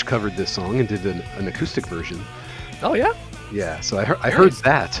Cash covered this song and did an acoustic version. Oh yeah, yeah. So I heard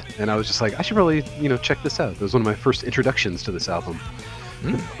that, and I was just like, I should probably check this out. It was one of my first introductions to this album.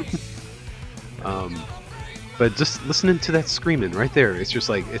 But just listening to that screaming right there, it's just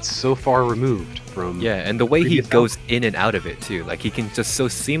like, it's so far removed from... Yeah, and the way he goes in and out of it too. Like, he can just so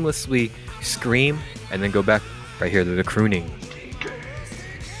seamlessly scream and then go back right here to the crooning.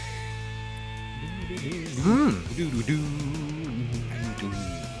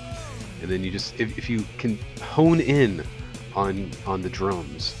 And then you just, if you can hone in on the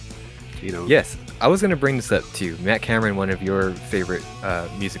drums, Yes, I was going to bring this up too. Matt Cameron, one of your favorite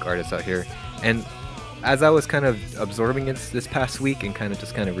music artists out here. And as I was kind of absorbing it this past week and kind of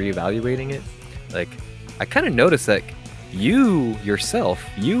reevaluating it, like, I kind of noticed that you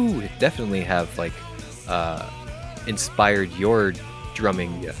definitely have, like, inspired your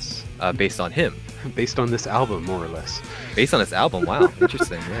drumming, yes, based on him. Based on this album, more or less. Based on this album, wow,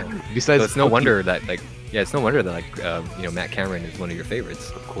 interesting. Yeah. Besides, so it's no wonder that Matt Cameron is one of your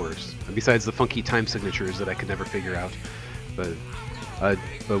favorites. Of course. And besides the funky time signatures that I could never figure out, but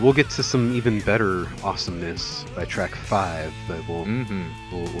we'll get to some even better awesomeness by track 5. But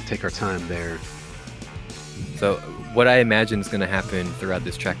we'll take our time there. So what I imagine is going to happen throughout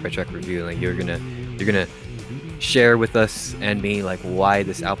this track by track review, like, you're gonna share with us and me, like, why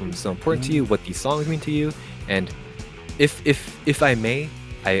this album is so important to you, what these songs mean to you, and if I may,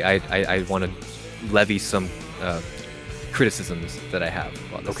 I want to levy some criticisms that I have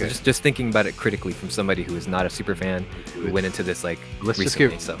about this. Okay. So just thinking about it critically from somebody who is not a super fan, who went into this, like,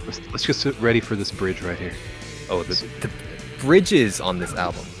 recently. Let's just get ready for this bridge right here. Oh, the bridges on this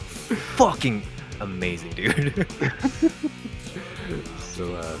album, fucking amazing, dude.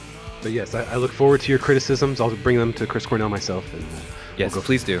 So, but yes, I look forward to your criticisms. I'll bring them to Chris Cornell myself. And yes,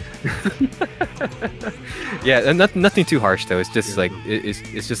 please do. Yeah, and nothing too harsh though. It's just like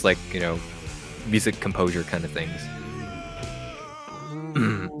it's just like, music composure kind of things.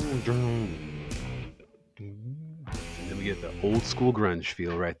 And then we get the old school grunge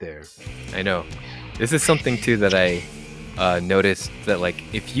feel right there. I know. This is something too that I noticed, that, like,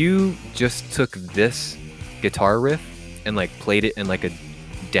 if you just took this guitar riff and, like, played it in, like, a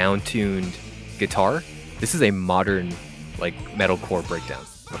down-tuned guitar, this is a modern, like metalcore breakdown.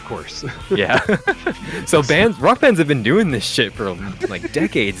 Of course. Yeah. So rock bands have been doing this shit for like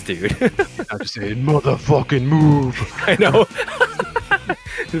decades, dude. I'm just saying, motherfucking move. I know.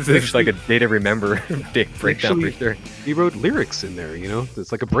 This is like a day to remember breakdown for sure. He wrote lyrics in there, you know?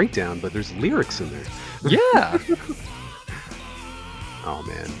 It's like a breakdown, but there's lyrics in there. Yeah. Oh,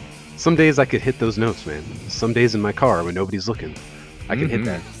 man. Some days I could hit those notes, man. Some days in my car when nobody's looking, I can hit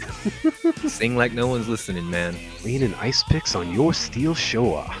that. Sing like no one's listening, man. Raining ice picks on your steel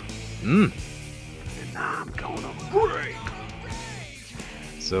shore. Mm. And I'm gonna break.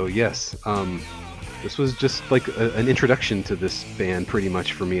 So, yes, this was just like an introduction to this band pretty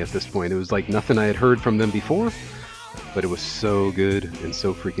much for me at this point. It was like nothing I had heard from them before, but it was so good and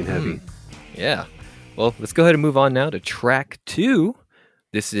so freaking heavy. Yeah. Well, let's go ahead and move on now to track 2.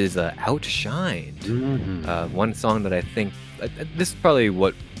 This is Outshined. One song that I think this is probably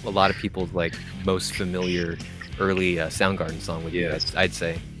what a lot of people's like most familiar early Soundgarden song would be. I'd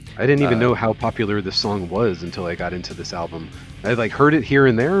say. I didn't even know how popular this song was until I got into this album. I like heard it here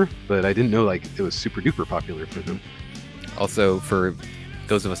and there, but I didn't know like it was super duper popular for them. Also, for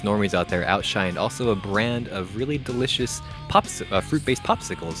those of us normies out there, Outshined, also a brand of really delicious fruit-based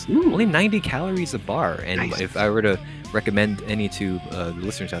popsicles. Only 90 calories a bar. And Nice. if I were to recommend any to the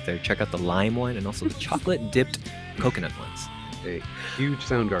listeners out there, check out the lime one and also the chocolate-dipped coconut ones. Hey, huge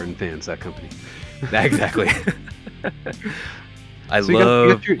Soundgarden fans, that company. Exactly. I So you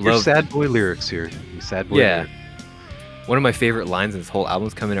got your love sad boy lyrics here. Your sad boy Yeah. lyrics. One of my favorite lines in this whole album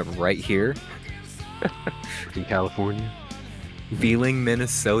is coming up right here. In California. Feeling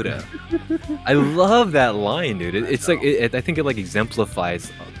Minnesota. I love that line, dude. It's like I think it like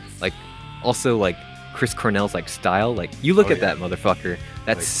exemplifies like also like Chris Cornell's like style. Like you look at that motherfucker,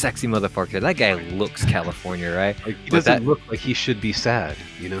 that Like- sexy motherfucker. That guy looks California, right? Like, he But doesn't look like he should be sad,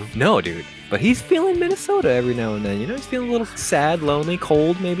 you know? No, dude. But he's feeling Minnesota every now and then. You know, he's feeling a little sad, lonely,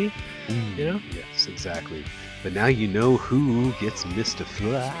 cold, maybe. You know? Yes, exactly. But now you know who gets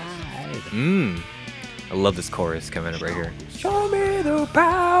mystified. I love this chorus coming up right here. Show me the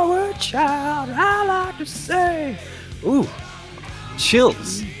power, child. I like to say. Ooh,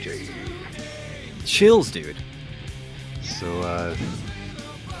 chills. Chills, dude. So,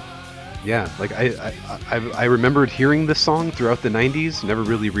 yeah, like I remembered hearing this song throughout the 90s, never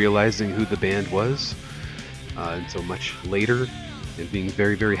really realizing who the band was until much later, and being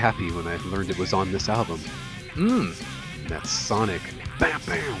very, very happy when I learned it was on this album. And that sonic. Bam,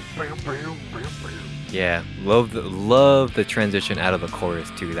 bam, bam, bam, bam, bam. Yeah, love the transition out of the chorus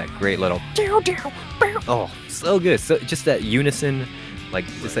too. That great little. Oh, so good. So just that unison,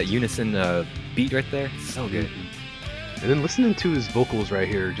 beat right there. So good. And then listening to his vocals right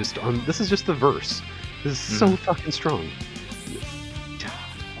here, this is just the verse. This is so fucking strong.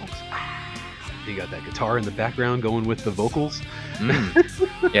 You got that guitar in the background going with the vocals. Yeah,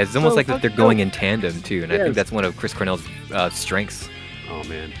 it's almost like that they're going in tandem too, and I think Yes. that's one of Chris Cornell's strengths. Oh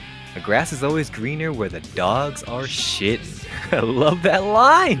man. The grass is always greener where the dogs are shitting. I love that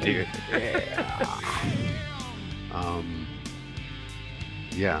line, dude.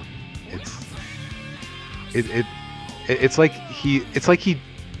 Yeah, it's like he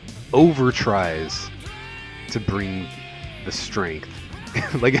over tries to bring the strength.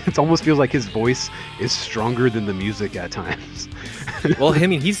 Like it almost feels like his voice is stronger than the music at times. Well, I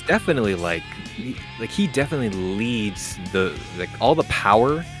mean, he's definitely he definitely leads all the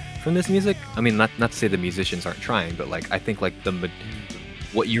power from this music. I mean, not to say the musicians aren't trying, but like I think like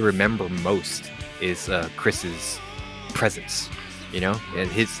what you remember most is Chris's presence, you know, and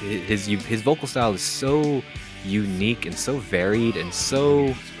his vocal style is so unique and so varied and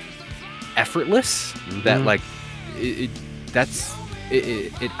so effortless that like it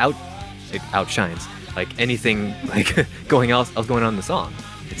outshines like anything like going on in the song.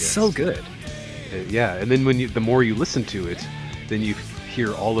 It's so good. Yeah, and then the more you listen to it, then you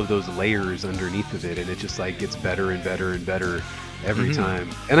hear all of those layers underneath of it, and it just like gets better and better and better every time.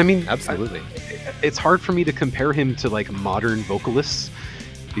 And I mean, Absolutely. It's hard for me to compare him to like modern vocalists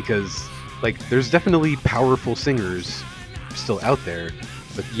because like there's definitely powerful singers still out there,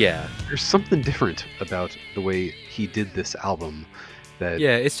 but Yeah. there's something different about the way he did this album.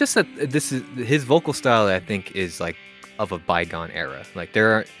 Yeah, it's just that this is his vocal style. I think is like of a bygone era. Like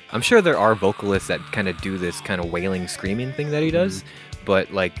I'm sure there are vocalists that kind of do this kind of wailing, screaming thing that he does,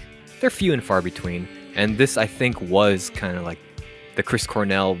 but like they're few and far between. And this, I think, was kind of like the Chris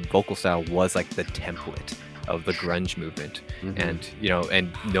Cornell vocal style was like the template of the grunge movement, and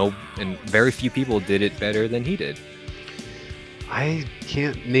and very few people did it better than he did. I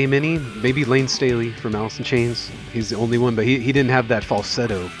can't name any. Maybe Lane Staley from Alice in Chains. He's the only one, but he didn't have that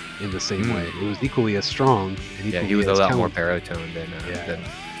falsetto in the same way. It was equally as strong. And Yeah, he was a lot more baritone than.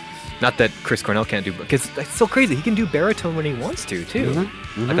 Not that Chris Cornell can't do, because it's so crazy. He can do baritone when he wants to too.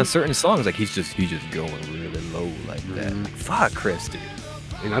 Like on certain songs, like he's just going really low like that. Like, fuck Chris, dude.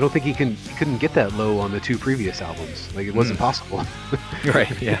 And I don't think he couldn't get that low on the 2 previous albums. Like it wasn't possible.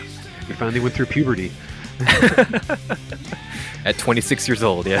 Right? Yeah. He finally went through puberty. At 26 years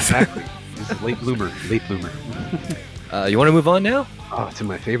old, yes. Exactly. He's a late bloomer. You want to move on now? To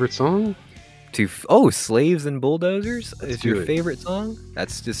my favorite song? Slaves and Bulldozers is your favorite song?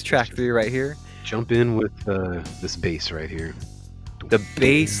 That's just track 3 right here. Jump in with this bass right here. The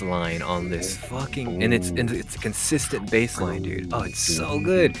bass line on this fucking... And it's a consistent bass line, dude. Oh, it's so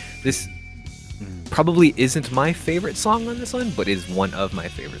good. This probably isn't my favorite song on this one, but is one of my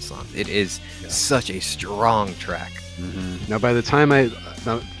favorite songs. It is such a strong track. Now, by the time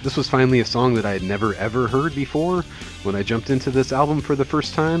this was finally a song that I had never ever heard before when I jumped into this album for the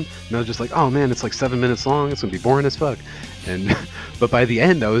first time, and I was just like, oh man, it's like 7 minutes long, it's gonna be boring as fuck. But by the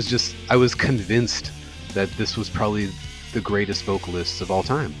end, I was convinced that this was probably the greatest vocalists of all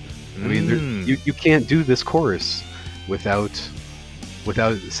time. I mean, you can't do this chorus without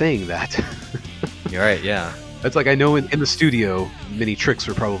saying that. You're right, yeah. It's like, I know in the studio many tricks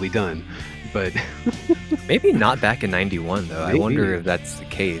were probably done, but maybe not back in 91 though. Maybe. I wonder if that's the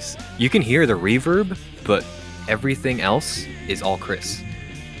case. You can hear the reverb, but everything else is all Chris.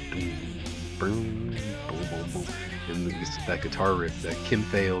 And that guitar riff, that Kim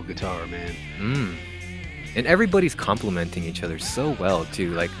Thale guitar, man. And everybody's complimenting each other so well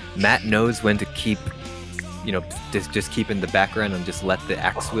too. Like Matt knows when to keep, just keep in the background and just let the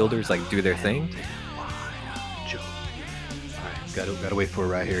axe wielders like do their thing. Gotta wait for it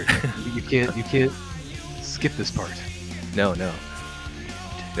right here. You can't skip this part. No.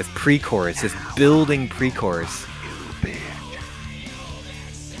 This pre-chorus, this building pre-chorus.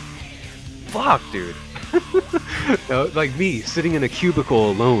 Fuck, dude. Like me, sitting in a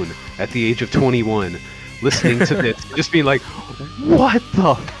cubicle alone at the age of 21, listening to this, just being like, what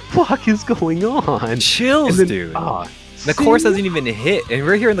the fuck is going on? Chills, dude. The chorus doesn't even hit, and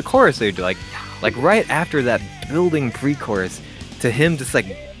we're hearing the chorus, dude. Like right after that building pre-chorus, to him just like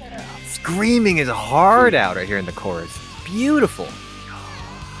screaming his heart out right here in the chorus. Beautiful.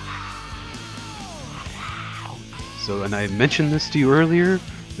 So, and I mentioned this to you earlier,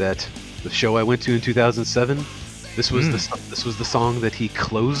 that the show I went to in 2007, this was the song that he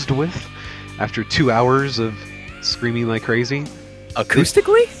closed with after 2 hours of screaming like crazy.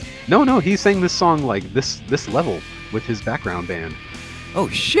 Acoustically? No, he sang this song like this level with his background band. Oh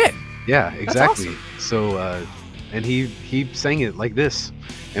shit. Yeah, exactly. Awesome. So and he sang it like this,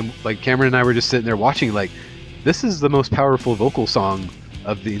 and like Cameron and I were just sitting there watching, like, this is the most powerful vocal song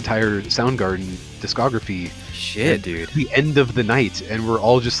of the entire Soundgarden discography. Shit, dude. The end of the night, and we're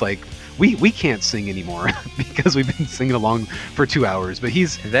all just like, we can't sing anymore because we've been singing along for 2 hours, but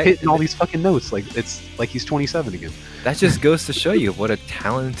he's hitting all these fucking notes like it's like he's 27 again. That just goes to show you what a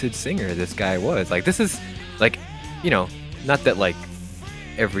talented singer this guy was. Like, this is like, not that like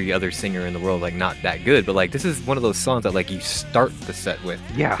every other singer in the world like not that good, but like this is one of those songs that like you start the set with,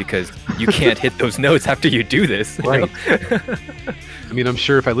 because you can't hit those notes after you do this, right? I mean, I'm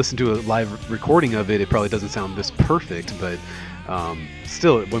sure if I listen to a live recording of it, it probably doesn't sound this perfect, but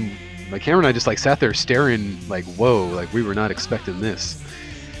still, when my camera and I just like sat there staring like, whoa, like we were not expecting this,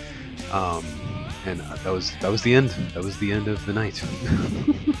 and that was the end. That was the end of the night.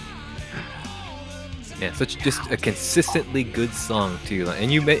 Yeah, such just a consistently good song too,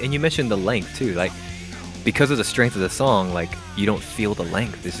 and you mentioned the length too. Like, because of the strength of the song, like you don't feel the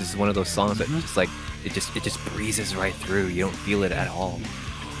length. This is one of those songs that just like it just breezes right through. You don't feel it at all.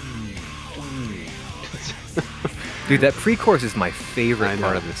 Dude, that pre-chorus is my favorite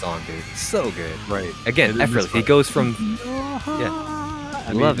part of the song, dude. It's so good. Right. Again, effortless. He goes from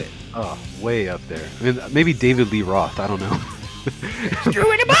I love it. Oh, way up there. I mean, maybe David Lee Roth. I don't know.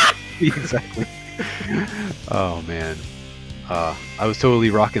 Screwing him up. Exactly. Oh man, I was totally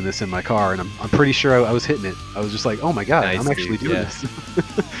rocking this in my car, and I'm pretty sure I was hitting it. I was just like, oh my god, nice, I'm actually doing this.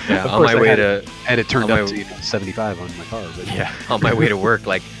 Yeah, of on my way to had it turned up to 75 on my car. But yeah, on my way to work,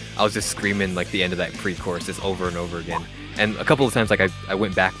 like I was just screaming like the end of that pre-chorus just over and over again. And a couple of times, like I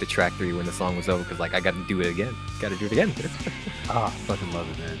went back to track 3 when the song was over because like I got to do it again. Got to do it again. Fucking love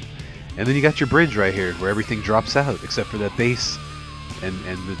it, man. And then you got your bridge right here, where everything drops out except for that bass and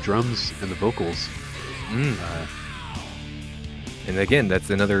the drums and the vocals. And again, that's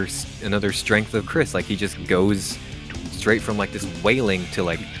another strength of Chris. Like he just goes straight from like this wailing to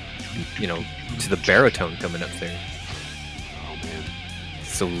like, to the baritone coming up there. Oh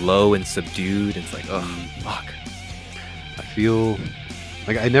so low and subdued, and it's like, oh fuck. I feel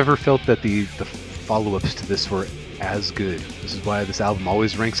like I never felt that the follow-ups to this were as good. This is why this album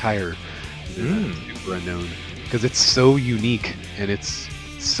always ranks higher than Super Unknown, because it's so unique and it's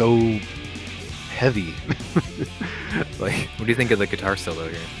so heavy. Like, what do you think of the guitar solo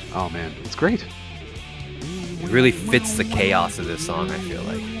here? Oh man, it's great. It really fits the chaos of this song, I feel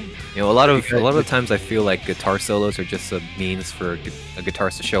like. You know, a lot of times I feel like guitar solos are just a means for a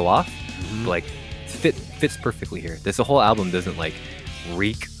guitarist to show off. But, like, fits perfectly here. This whole album doesn't like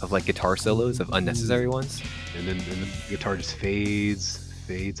reek of like guitar solos, of unnecessary ones. And then the guitar just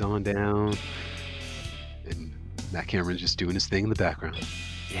fades on down, and Matt Cameron's just doing his thing in the background.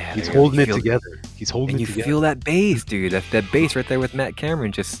 Yeah, he's holding it together. He's holding and it together. You feel that bass, dude. That bass right there with Matt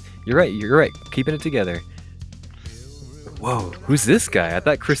Cameron. Just you're right. Keeping it together. Whoa, who's this guy? I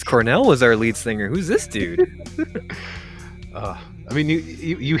thought Chris Cornell was our lead singer. Who's this dude? I mean,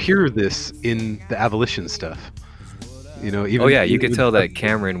 you hear this in the Abolition stuff. You know, even, you could tell that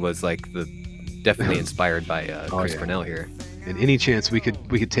Cameron was like definitely inspired by Chris Cornell here. And any chance we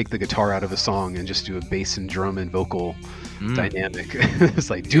could take the guitar out of a song and just do a bass and drum and vocal dynamic. It's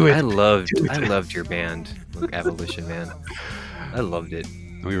like, do it. I loved your band, Abolition, man. I loved it.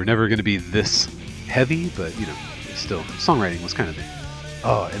 We were never going to be this heavy, but you know, still songwriting was kind of there.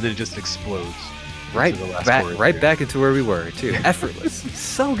 Oh, and then it just explodes. Right back into where we were too. Effortless.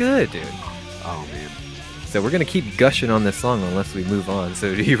 So good, dude. Oh man. So we're gonna keep gushing on this song unless we move on. So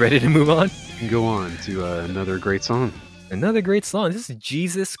are you ready to move on? We can go on to another great song. Another great song. This is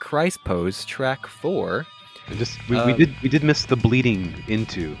Jesus Christ Pose, track 4. And just we did miss the bleeding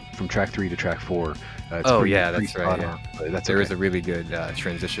into from track 3 to track 4. That's right. Yeah, there is a really good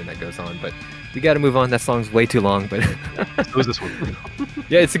transition that goes on, but we got to move on. That song's way too long, but so is this one.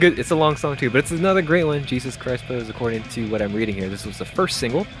 Yeah, it's a long song too, but it's another great one. Jesus Christ Pose, according to what I'm reading here, this was the first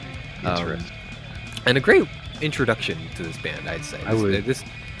single. And a great introduction to this band, I'd say.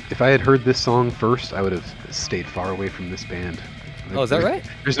 If I had heard this song first, I would have stayed far away from this band. Oh, is that right?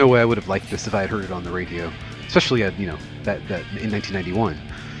 There's no way I would have liked this if I had heard it on the radio, especially at that in 1991.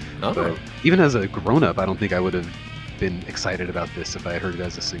 Oh. But even as a grown-up, I don't think I would have been excited about this if I had heard it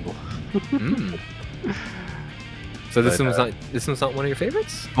as a single. So this one's not one of your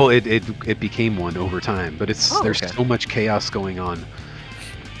favorites? Well, it became one over time, but there's so much chaos going on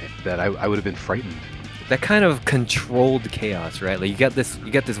that I would have been frightened. That kind of controlled chaos, right? Like you get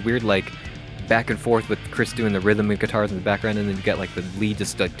this weird like back and forth with Chris doing the rhythm and guitars in the background, and then you got like the lead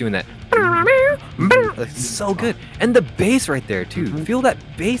just like doing that. It's so good, and the bass right there too. Feel that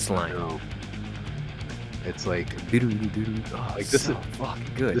bass line. It's like, like this is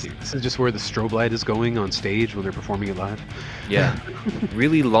fucking good. This is just where the strobe light is going on stage when they're performing it live. Yeah,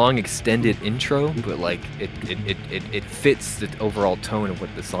 really long extended intro, but like it fits the overall tone of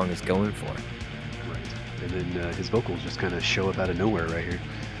what the song is going for. Right, and then his vocals just kind of show up out of nowhere right here.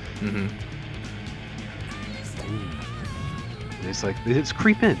 And it's like it's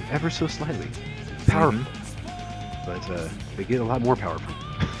creep in ever so slightly, powerful, but they get a lot more powerful.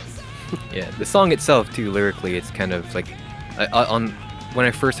 Yeah, the song itself too, lyrically, it's kind of like when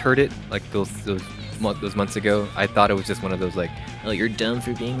I first heard it, like those months ago, I thought it was just one of those like, oh, you're dumb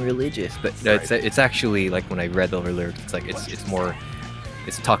for being religious, but no, it's actually like when I read the lyrics, it's like it's more,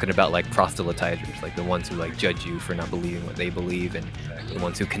 it's talking about like proselytizers, like the ones who like judge you for not believing what they believe, and the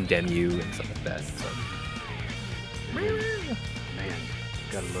ones who condemn you and stuff like that. So. Man,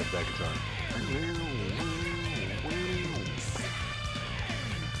 gotta love that guitar.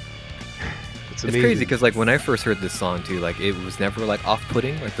 It's crazy because like when I first heard this song too, like it was never like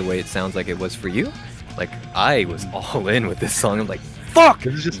off-putting like the way it sounds like it was for you. Like I was all in with this song. I'm like, fuck,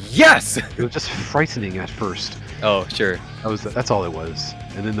 it was just yes. It was just frightening at first. Oh sure. That's all it was.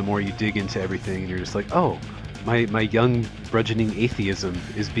 And then the more you dig into everything, you're just like, oh, my young burgeoning atheism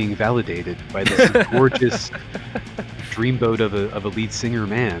is being validated by this gorgeous dreamboat of a lead singer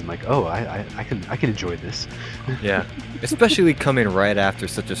man. Like, oh, I can enjoy this. Yeah, especially coming right after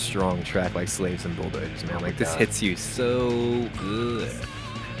such a strong track like Slaves and Bulldozers, man. Like this hits you so good.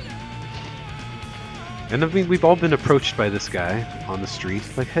 And I mean, we've all been approached by this guy on the street,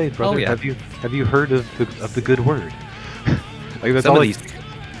 like, hey brother, have you heard of the good word? Like that's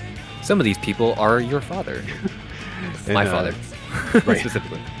some of these people are your father. My father. Right.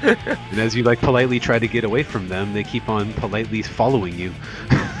 Specifically. And as you like politely try to get away from them, they keep on politely following you.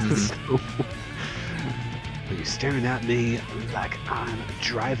 So, you're staring at me like I'm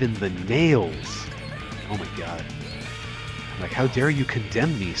driving the nails. Oh my god. Like, how dare you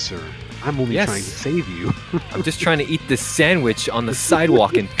condemn me, sir? I'm only trying to save you. I'm just trying to eat this sandwich on the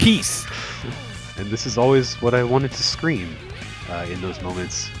sidewalk in peace. And this is always what I wanted to scream. in those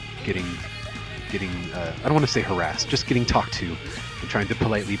moments, getting I don't want to say harassed, just getting talked to and trying to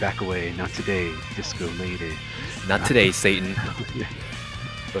politely back away. Not today, disco lady. Not today, Satan. Yeah.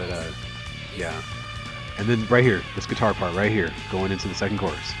 But yeah. And then right here, this guitar part right here, going into the second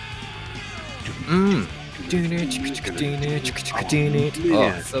chorus. Oh,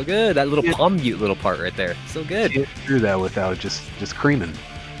 so good. That little palm mute little part right there. So good. Can't do that without just creaming.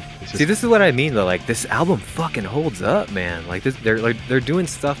 See, this is what I mean though. Like, this album fucking holds up, man. Like, they're doing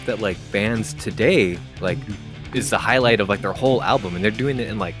stuff that like bands today like is the highlight of like their whole album, and they're doing it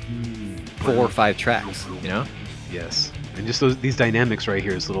in like 4 or 5 tracks. You know? Yes. And just these dynamics right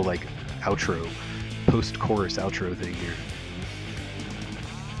here, this little like outro, post-chorus outro thing here.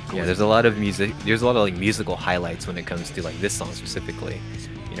 Yeah, there's a lot of music. There's a lot of like musical highlights when it comes to like this song specifically.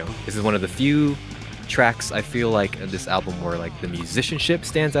 You know, this is one of the few tracks I feel like in this album where like the musicianship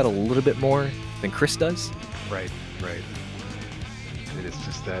stands out a little bit more than Chris does. Right. And it's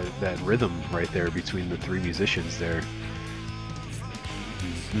just that rhythm right there between the 3 musicians there.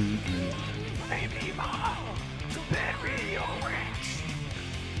 Baby, mom, that radio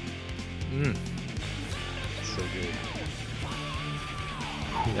so good.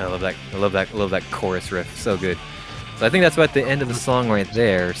 Yeah, I love that chorus riff. So good. So I think that's about the end of the song right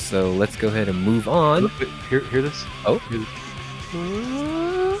there. So let's go ahead and move on. Hear this? Oh.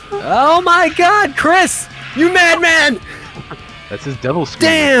 Oh my God, Chris! You madman! That's his devil scream.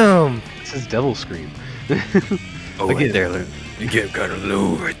 Damn! That's his devil scream. Oh, Again. right there. You get kind of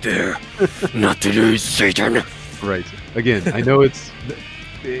low right there. Not today, Satan. Right. Again, I know it's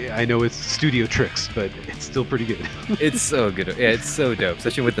studio tricks, but it's still pretty good. It's so good. Yeah, it's so dope,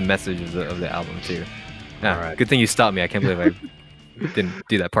 especially with the message of the album too. Ah, All right. Good thing you stopped me. I can't believe I didn't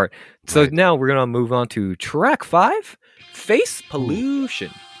do that part. So Right. now we're gonna move on to track 5, Face Pollution.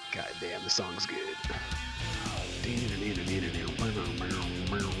 God damn, the song's good.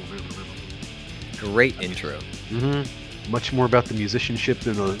 Great intro. Much more about the musicianship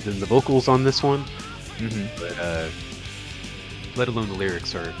than the vocals on this one, but let alone the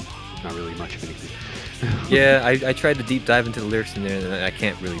lyrics are not really much of anything. Yeah, I tried to deep dive into the lyrics in there, and I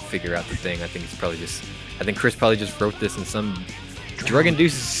can't really figure out the thing. I think Chris probably just wrote this in some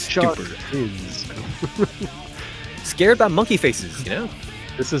drug-induced stupor. Scared by monkey faces, you know?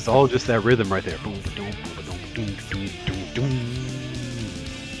 This is all just that rhythm right there.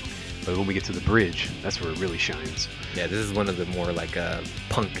 But when we get to the bridge, that's where it really shines. Yeah, this is one of the more like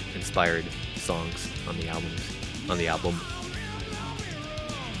punk-inspired songs on the album.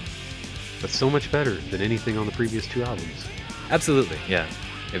 But so much better than anything on the previous 2 albums. Absolutely, yeah.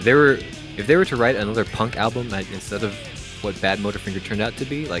 If they were to write another punk album instead of what Badmotorfinger turned out to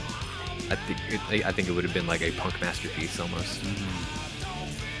be, like, I think it would have been like a punk masterpiece almost.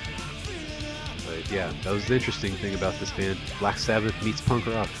 But yeah, that was the interesting thing about this band. Black Sabbath meets punk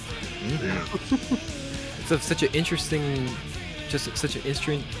rock. It's such an interesting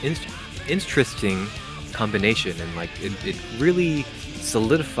combination, and like it really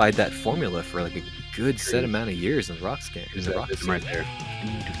solidified that formula for like a good set amount of years in the rock scene. Right there.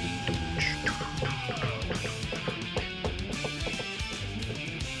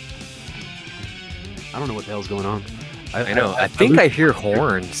 I don't know what the hell's going on. I know. I think I hear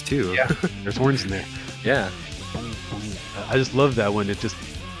horns too. Yeah, there's horns in there. Yeah. I just love that when it just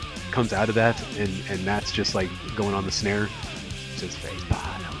comes out of that, and Matt's just like going on the snare. Just face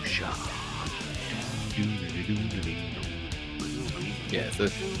pollution. Yeah, it's a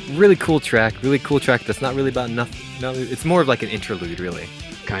really cool track. That's not really about nothing. No, it's more of like an interlude, really.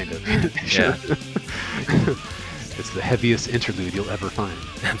 Kind of. Yeah. It's the heaviest interlude you'll ever find.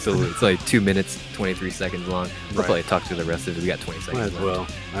 Absolutely. It's like 2 minutes, 23 seconds long. We'll Right. probably talk to the rest of it. We got 20 seconds Might as left. well.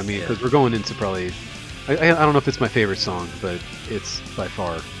 I mean, Yeah. because we're going into probably... I don't know if it's my favorite song, but it's by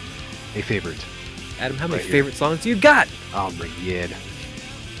far a favorite. Adam, how many Right here. favorite songs do you got? Oh my god.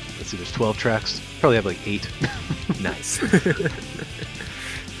 Let's see, there's 12 tracks. Probably have like 8. Nice.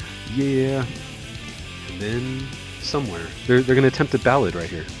 Yeah. And then somewhere. They're going to attempt a ballad right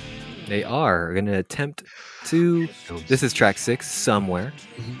here. They are going to attempt to... This is track 6, Somewhere.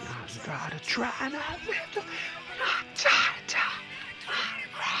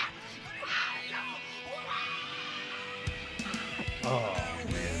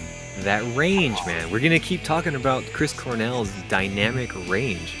 That range, man. We're going to keep talking about Chris Cornell's dynamic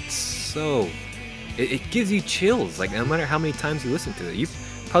range. It's so... It gives you chills, like, no matter how many times you listen to it. You've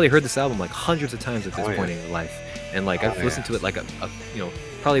probably heard this album, like, hundreds of times at this point in your life. And, like, I've listened to it, like,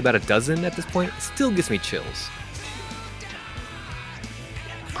 probably about a dozen at this point. It still gives me chills.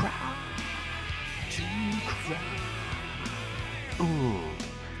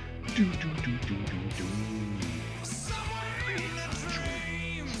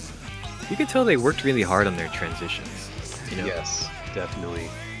 You can tell they worked really hard on their transitions. You know? Yes, definitely.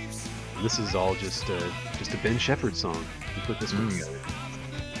 This is all just a Ben Shepherd song. He put this one together.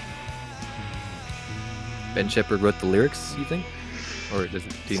 Ben Shepherd wrote the lyrics, you think? Or do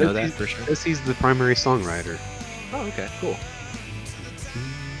you know that for sure? Says he's the primary songwriter. Oh, okay, cool.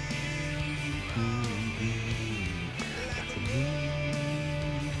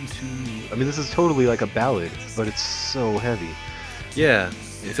 I mean, this is totally like a ballad, but it's so heavy. Yeah,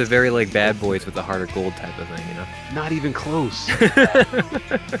 it's a very like Bad Boys with the Heart of Gold type of thing, you know? Not even close.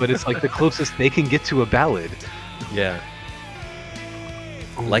 But it's like the closest they can get to a ballad. Yeah.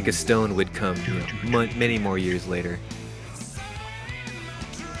 Like a Stone would come many more years later.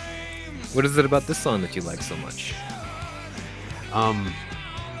 What is it about this song that you like so much? I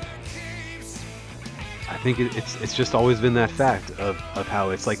think it's just always been that fact of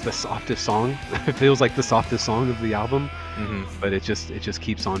how it's like the softest song. It feels like the softest song of the album, but it just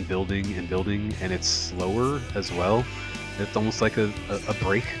keeps on building and building, and it's slower as well. It's almost like a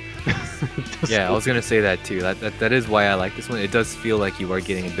break. Yeah, I was gonna say that too. That is why I like this one. It does feel like you are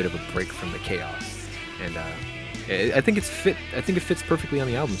getting a bit of a break from the chaos, and I think it fits perfectly on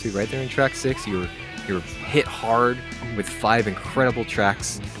the album too. Right there in track 6, you're hit hard with 5 incredible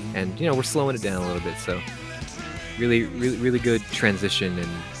tracks, and we're slowing it down a little bit. So really good transition and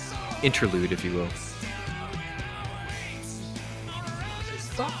interlude, if you will.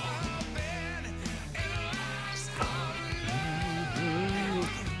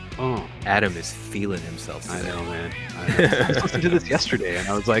 Oh, Adam is feeling himself today. I know, man. I was listening to this yesterday, and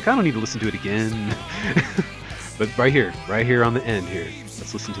I was like, I don't need to listen to it again. But right here on the end here,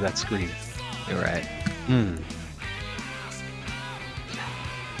 let's listen to that scream. All right.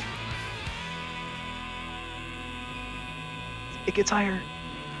 It gets higher.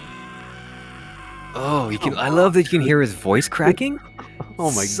 Oh, you can. I love that you can hear his voice cracking.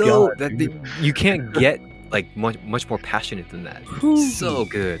 Oh my god! You can't get like much more passionate than that. So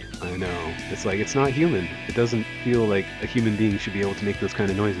good. I know. It's like it's not human. It doesn't feel like a human being should be able to make those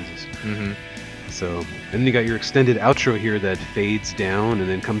kind of noises. So, and then you got your extended outro here that fades down and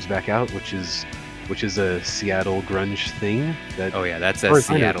then comes back out, which is a Seattle grunge thing. Oh yeah, that's as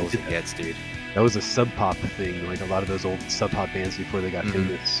Seattle as it gets, dude. That was a sub pop thing. Like a lot of those old sub pop bands before they got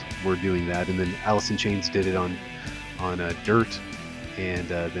famous were doing that. And then Alice in Chains did it on Dirt, and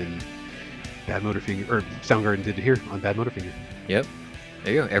then Badmotorfinger or Soundgarden did it here on Badmotorfinger. Yep,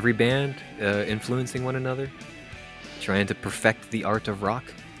 there you go. Every band influencing one another, trying to perfect the art of rock.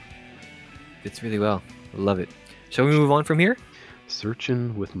 Fits really well. Love it. Shall we move on from here?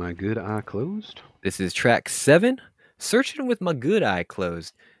 Searching with my good eye closed. This is track 7, Searching with My Good Eye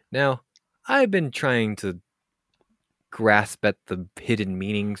Closed. Now, I've been trying to grasp at the hidden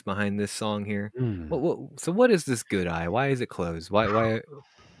meanings behind this song here. So what is this good eye? Why is it closed? Why?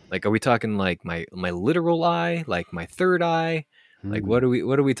 Like, are we talking like my literal eye? Like my third eye? Like, what are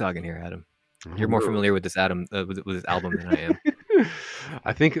we talking here, Adam? You're more familiar with this with this album than I am.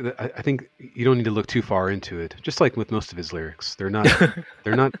 I think you don't need to look too far into it. Just like with most of his lyrics, they're not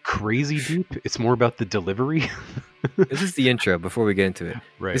crazy deep. It's more about the delivery. This is the intro before we get into it.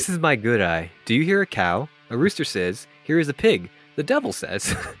 Right. This is my good eye. Do you hear a cow? A rooster says, "Here is a pig." The devil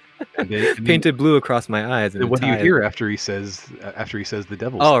says, "Painted blue across my eyes." And what do you hear after he says the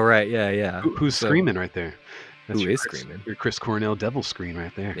devil? Oh, right, yeah. Who's screaming right there? Who is screaming? Your Chris Cornell devil scream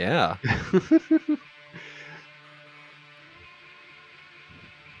right there. Yeah.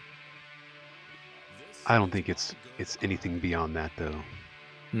 I don't think it's anything beyond that though.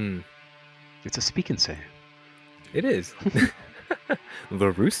 It's a speak and say. It is.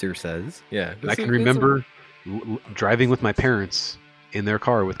 The rooster says. Yeah. I can remember driving with my parents in their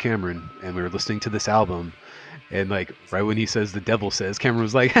car with Cameron, and we were listening to this album, and like right when he says the devil says, Cameron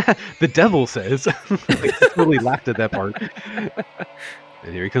was like, the devil says. Like, he totally laughed at that part.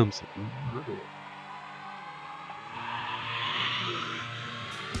 And here he comes.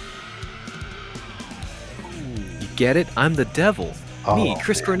 You get it? I'm the devil. Me,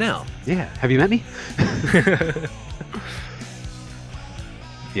 Chris Cornell. Yeah. Have you met me?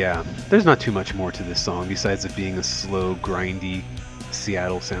 Yeah. There's not too much more to this song besides it being a slow, grindy,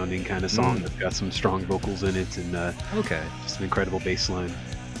 Seattle-sounding kind of song that's got some strong vocals in it and just an incredible bass line.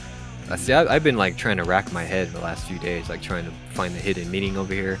 See, I've been like trying to rack my head in the last few days, like trying to find the hidden meaning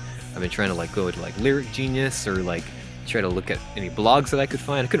over here. I've been trying to like go to like Lyric Genius or like try to look at any blogs that I could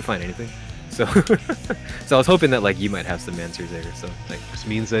find. I couldn't find anything. So so I was hoping that like you might have some answers there. So like just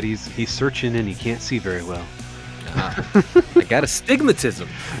means that he's searching and he can't see very well. I got astigmatism.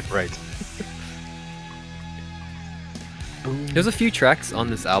 Right. There's a few tracks on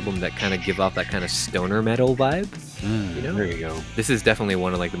this album that kind of give off that kind of stoner metal vibe. You know? There you go. This is definitely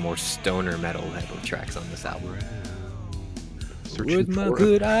one of like the more stoner metal type of tracks on this album. With my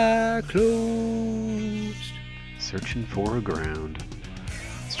good eye closed. Searching for a ground.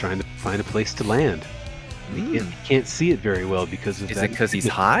 It's trying to find a place to land. He can't see it very well because of that. Is it because he's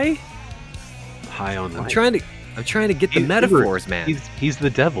high? High on life. I'm trying to get the metaphors, man. He's the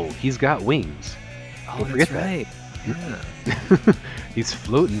devil. He's got wings. Oh, that's right. Yeah. He's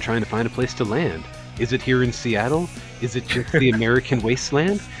floating, trying to find a place to land. Is it here in Seattle? Is it just the American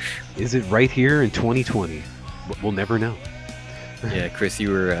wasteland? Is it right here in 2020? We'll never know. Yeah, Chris,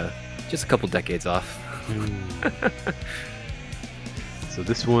 you were just a couple decades off. So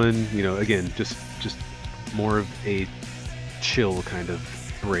this one, again, just more of a chill kind of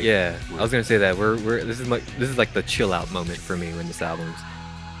break. Yeah, I was gonna say that this is like the chill out moment for me when this album's.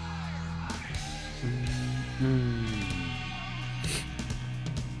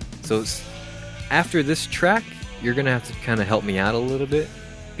 So after this track, you're gonna have to kind of help me out a little bit,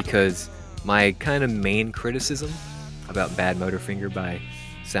 because my kind of main criticism about Badmotorfinger by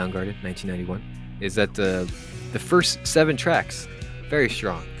Soundgarden 1991 is that the first 7 tracks very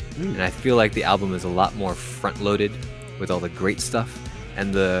strong, and I feel like the album is a lot more front loaded with all the great stuff,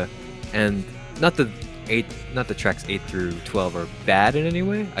 and not the tracks 8 through 12 are bad in any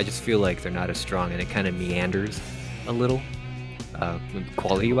way. I just feel like they're not as strong, and it kind of meanders a little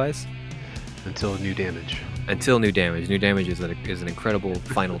quality wise until New Damage. New Damage is an incredible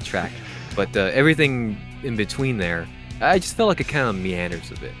final track, but everything in between there, I just felt like it kind of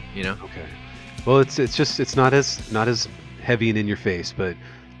meanders a bit, Okay. Well, it's not as heavy and in your face, but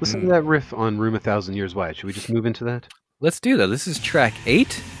listen to that riff on Room 1,000 Years Wide. Should we just move into that? Let's do that. This is track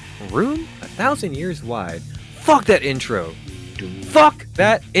 8, Room 1,000 Years Wide. Fuck that intro. Fuck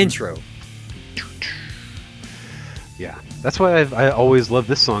that intro. Yeah, that's why I always loved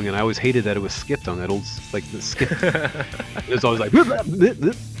this song, and I always hated that it was skipped on that old the skip. It was always like ride.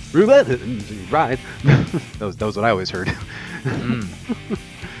 that was what I always heard.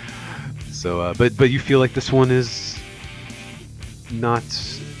 So, but you feel like this one is not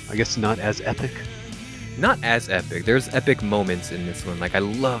as epic. Not as epic. There's epic moments in this one. Like, I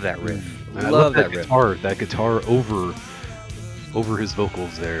love that riff. I love that guitar. That guitar over his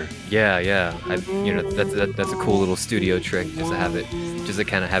vocals there. Yeah. That's a cool little studio trick, just to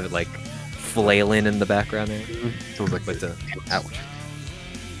kind of have it like flailing in the background there. Sounds like ouch.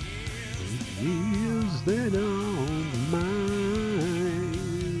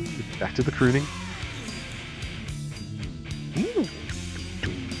 Back to the crooning.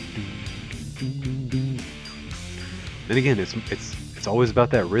 And again, it's always about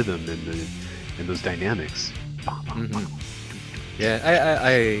that rhythm and those dynamics. Yeah,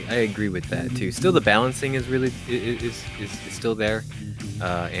 I agree with that too. Still, the balancing is really is still there,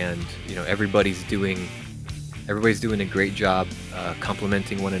 and everybody's doing a great job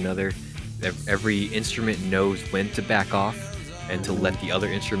complementing one another. Every instrument knows when to back off and to let the other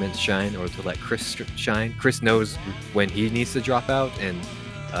instruments shine, or to let Chris shine. Chris knows when he needs to drop out and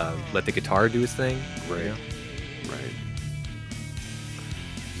let the guitar do his thing. Right. Right.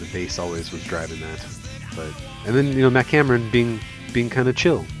 The bass always was driving that, and then Matt Cameron being kind of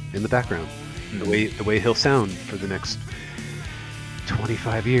chill in the background, the way he'll sound for the next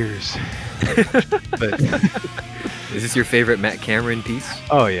 25 years. But is this your favorite Matt Cameron piece?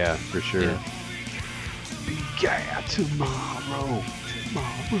 Oh yeah, for sure. Yeah. Began tomorrow,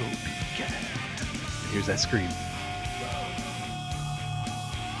 began. Here's that scream.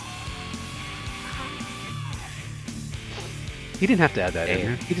 He didn't have to add that in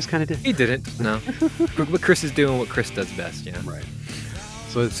there. He just kind of did. He didn't. No. But Chris is doing what Chris does best. Yeah. Right.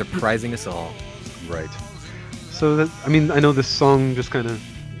 So it's surprising us all. Right. So I know this song just kind of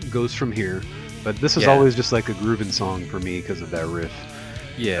goes from here, but this is always just like a grooving song for me because of that riff.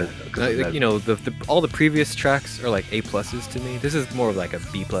 Yeah. All the previous tracks are like A pluses to me. This is more of like a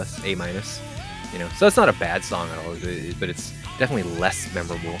B plus, A minus. So it's not a bad song at all, but it's definitely less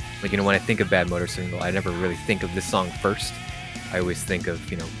memorable. Like, when I think of Badmotorfinger, I never really think of this song first. I always think of,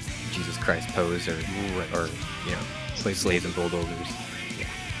 Jesus Christ Pose or Slaves and Bulldozers. Yeah.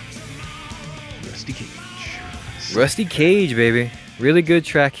 Rusty Cage, baby. Really good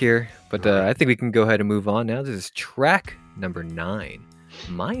track here. But I think we can go ahead and move on now. This is track number 9,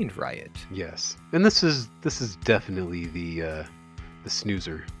 Mind Riot. Yes. And this is definitely the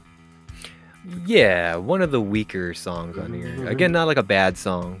snoozer. Yeah, one of the weaker songs on here. Again, not like a bad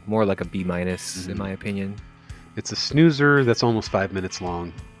song, more like a B minus in my opinion. It's a snoozer that's almost 5 minutes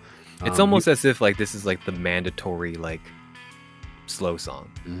long. It's almost as if like this is like the mandatory like slow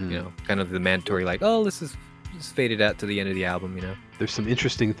song, kind of the mandatory like, oh, this is just faded out to the end of the album, you know. There's some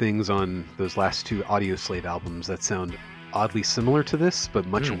interesting things on those last two Audio Slave albums that sound oddly similar to this, but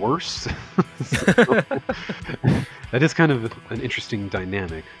much worse. So, that is kind of an interesting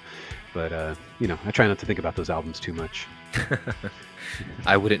dynamic. But you know, I try not to think about those albums too much.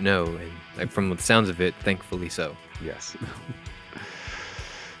 I wouldn't know, and like, from the sounds of it, thankfully so. Yes.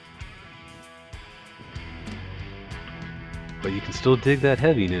 But you can still dig that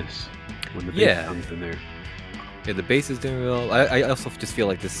heaviness when the bass comes in there. Yeah, the bass is doing well. I also just feel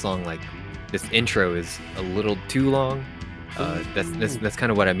like this song, like this intro, is a little too long. That's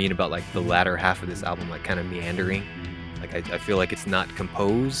kind of what I mean about like the latter half of this album, like kind of meandering. Like I feel like it's not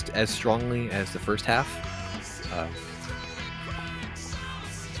composed as strongly as the first half.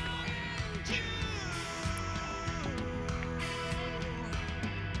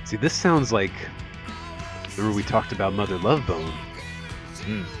 See, this sounds like, remember we talked about Mother Love Bone?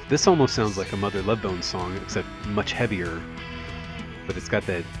 This almost sounds like a Mother Love Bone song, except much heavier. But it's got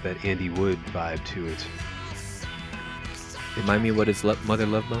that Andy Wood vibe to it. Remind me, what is Mother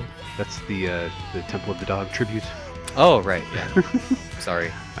Love Bone? That's the Temple of the Dog tribute. Oh, right, yeah.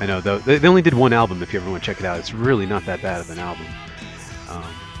 Sorry. I know, though. They only did one album, if you ever want to check it out. It's really not that bad of an album.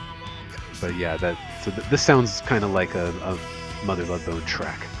 But yeah, this sounds kind of like a Mother Love Bone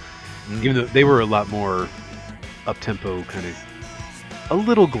track. Even though they were a lot more up-tempo, kind of a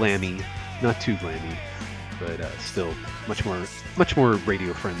little glammy, not too glammy, but still much more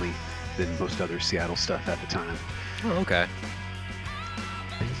radio-friendly than most other Seattle stuff at the time. Oh, okay.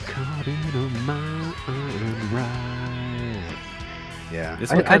 Caught in a mountain ride. Yeah.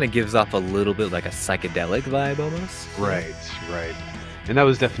 This one kind of gives off a little bit like a psychedelic vibe almost. Right. And that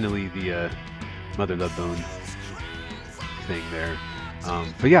was definitely the Mother Love Bone thing there.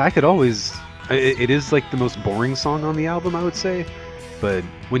 But yeah, I could always... It is like the most boring song on the album, I would say. But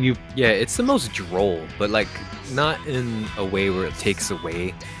when you... Yeah, it's the most droll, but like not in a way where it takes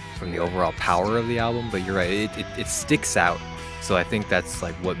away from the overall power of the album. But you're right, it sticks out. So I think that's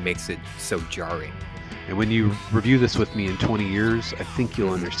like what makes it so jarring. And when you review this with me in 20 years, I think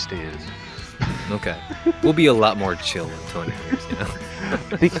you'll understand. Okay. We'll be a lot more chill in 20 years, you know?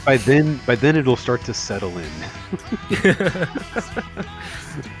 I think by then it'll start to settle in.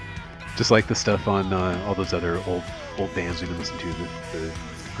 Just like the stuff on all those other old bands we've been listening to, the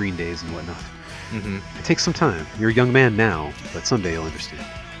Green Days and whatnot. It takes some time. You're a young man now, but someday you'll understand.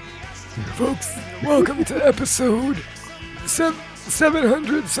 Folks, welcome to episode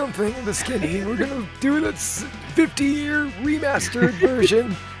 700 something of the Skinny. We're gonna do the 50-year remastered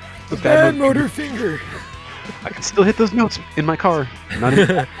version of Badmotorfinger. I can still hit those notes in my car. Not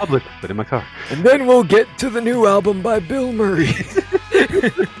in public, but in my car. And then we'll get to the new album by Bill Murray.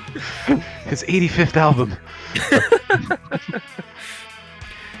 His 85th album.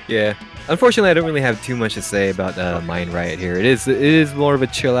 Yeah. Unfortunately, I don't really have too much to say about Mind Riot here. It is more of a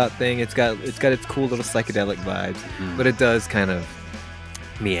chill out thing. It's got its cool little psychedelic vibes, but it does kind of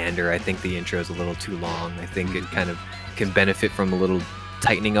meander. I think the intro is a little too long. I think it kind of can benefit from a little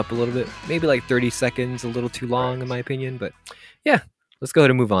tightening up a little bit. Maybe like 30 seconds, a little too long in my opinion. But yeah, let's go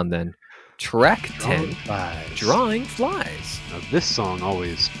ahead and move on then. Track 10, Drawing Flies. Now, this song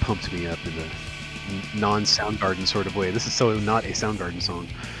always pumped me up in the non-Soundgarden sort of way. This is so not a Soundgarden song.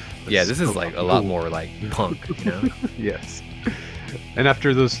 Yeah, this is like a lot more like punk, you know? Yes. And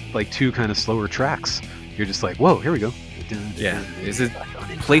after those like two kind of slower tracks, you're just like, whoa, here we go. Yeah, this is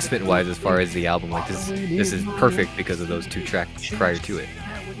placement-wise as far as the album. Like this is perfect because of those two tracks prior to it.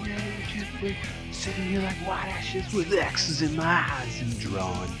 Sitting here like white ashes with X's in my eyes and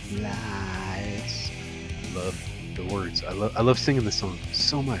drawing flies. Love the words. I love singing this song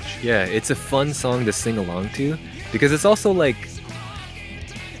so much. Yeah, it's a fun song to sing along to because it's also like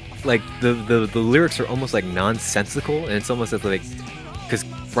the lyrics are almost like nonsensical, and it's almost like, because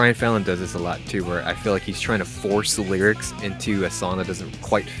Brian Fallon does this a lot too, where I feel like he's trying to force the lyrics into a song that doesn't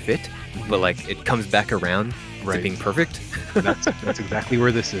quite fit, but like it comes back around to being perfect. That's exactly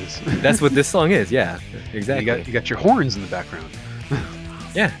where this is. That's what this song is. Yeah, exactly. You got your horns in the background.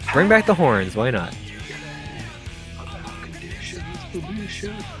 Yeah, bring back the horns. Why not?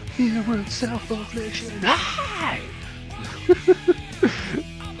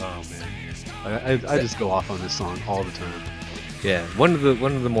 Oh man, I just go off on this song all the time. Yeah, one of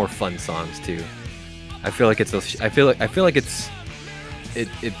the more fun songs too. I feel like it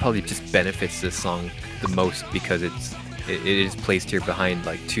probably just benefits this song the most because it is placed here behind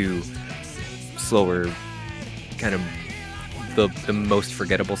like two slower, kind of the most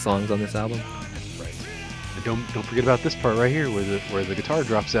forgettable songs on this album. Right. And don't forget about this part right here where the guitar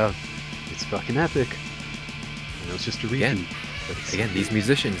drops out. It's fucking epic. I know it's just a repeat. Again, these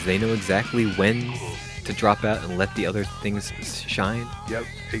musicians, they know exactly when to drop out and let the other things shine. Yep,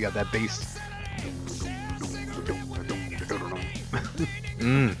 he got that bass.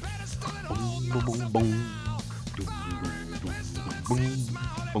 Mm.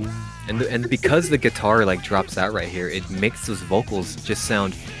 And because the guitar like drops out right here, it makes those vocals just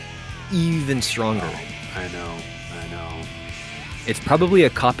sound even stronger. I know. It's probably a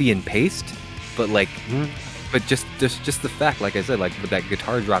copy and paste, but like, but just the fact, like I said, like with that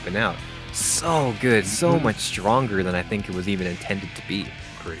guitar dropping out, so good, so much stronger than I think it was even intended to be.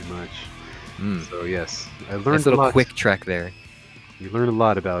 Pretty much. So yes, I learned Nice a little lot. quick track there. You learn a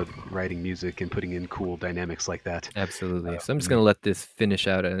lot about writing music and putting in cool dynamics like that. Absolutely. So I'm just gonna let this finish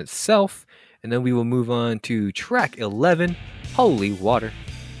out on itself, and then we will move on to track 11, Holy Water.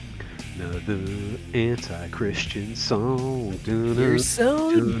 Another anti-Christian song. You're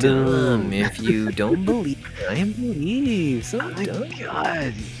so dumb if you don't believe I believe. So My dumb.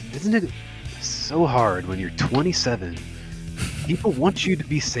 God, isn't it so hard when you're 27? People want you to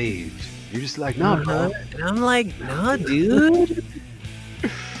be saved. You're just like, no, bro. And I'm like, nah, dude.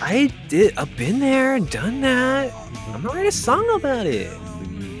 I've been there and done that. I'm gonna write a song about it.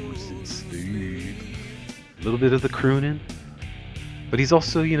 Lose and sleep. A little bit of the crooning. But he's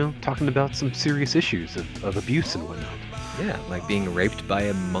also, talking about some serious issues of abuse and whatnot. Yeah, like being raped by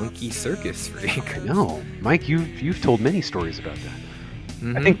a monkey circus freak. I know. Mike, you've told many stories about that.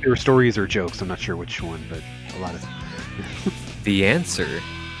 Mhm. I think there were stories or jokes. I'm not sure which one, but a lot of... The answer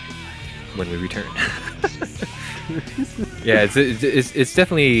when we return. Yeah, it's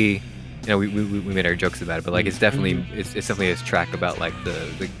definitely, we made our jokes about it, but like it's definitely a track about like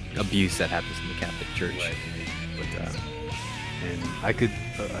the abuse that happens in the Catholic Church. Right. But, And I could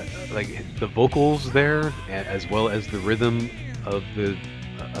like the vocals there, as well as the rhythm of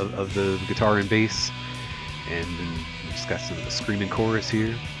the guitar and bass, and then we just got some of the screaming chorus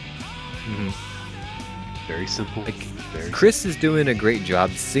here. mhm. Very simple. Like, very Chris is doing a great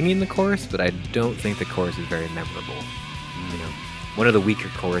job singing the chorus, but I don't think the chorus is very memorable. You know, one of the weaker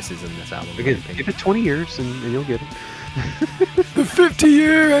choruses in this album. in my Again, opinion. give it 20 years and you'll get it. The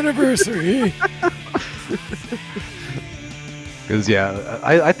 50-year anniversary. Because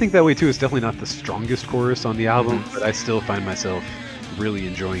I think that way too. It's definitely not the strongest chorus on the album, but I still find myself really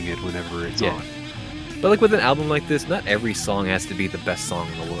enjoying it whenever it's Yeah. on. But like with an album like this, not every song has to be the best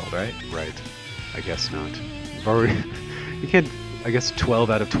song in the world, right? Right. I guess not. You've already, you can't. I guess 12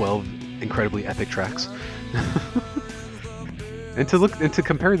 out of 12 incredibly epic tracks. and to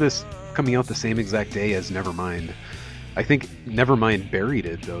compare this coming out the same exact day as Nevermind, I think Nevermind buried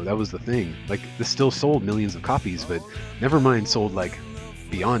it though. That was the thing. Like this still sold millions of copies, but Nevermind sold like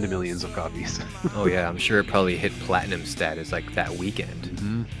beyond millions of copies. Oh yeah, I'm sure it probably hit platinum status like that weekend.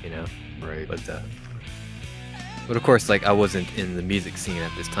 Mhm. You know, Right. but of course, like I wasn't in the music scene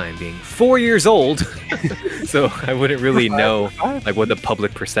at this time, being 4 years old, so I wouldn't really know like what the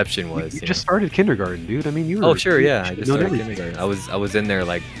public perception was. You you just started kindergarten, dude. I mean, you were. know? Oh sure, yeah, I you just know started everything. kindergarten. I was in there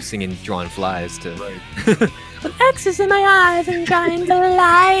like singing "Drawing Flies" to. With X's in my eyes and trying to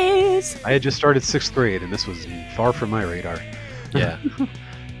lies. I had just started 6th grade, and this was far from my radar. Yeah,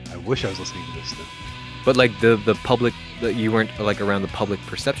 I wish I was listening to this then. but like the public, you weren't like around the public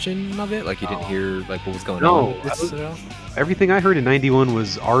perception of it. Like you didn't hear like what was going No, on. with this at all? Everything I heard in '91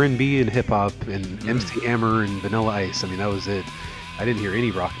 was R&B and hip hop and MC Hammer and Vanilla Ice. I mean, that was it. I didn't hear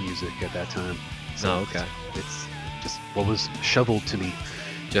any rock music at that time. Oh, okay. It's just what was shoveled to me.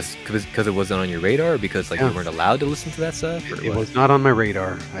 Just because it wasn't on your radar, or because like Yeah. you weren't allowed to listen to that stuff. Or It what? was not on my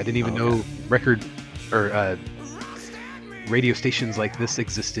radar. I didn't even Oh, okay. know record or radio stations like this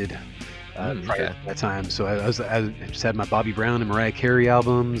existed prior okay. to that time. So I just had my Bobby Brown and Mariah Carey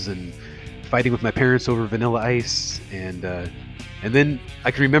albums and fighting with my parents over Vanilla Ice, and then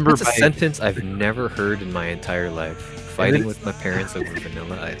I can remember That's a sentence I've never heard in my entire life. Fighting with my parents over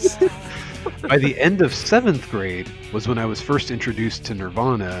Vanilla Ice. by the end of 7th grade was when I was first introduced to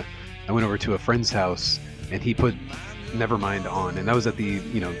Nirvana. I went over to a friend's house and he put Nevermind on, and that was at the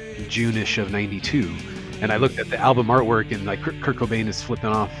June-ish of '92. And I looked at the album artwork, and like Kurt Cobain is flipping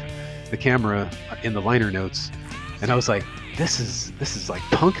off the camera in the liner notes, and I was like, this is like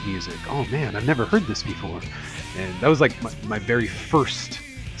punk music. Oh man, I've never heard this before. And that was like my very first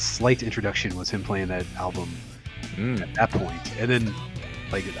slight introduction was him playing that album at that point. And then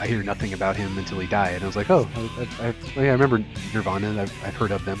like I hear nothing about him until he died, and I was like, oh, I remember Nirvana. I've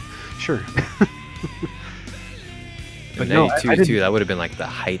heard of them, sure. But no, I 92 didn't- too. That would have been like the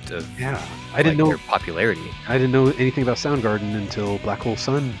height of Yeah, I didn't know their popularity. I didn't know anything about Soundgarden until Black Hole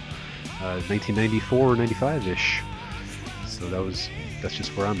Sun, 1994 or 95-ish. So that's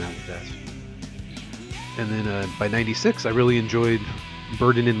just where I'm at with that. And then by '96, I really enjoyed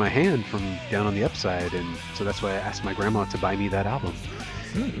burden in my hand from down on the upside, and so that's why I asked my grandma to buy me that album.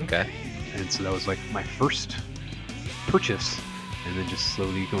 Okay. And so that was like my first purchase, and then just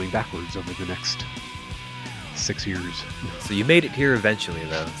slowly going backwards over the next 6 years. So you made it here eventually,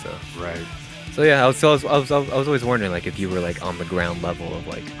 though. So Right. So yeah, I was always wondering like if you were like on the ground level of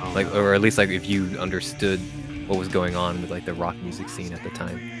like or at least like if you understood what was going on with like the rock music scene at the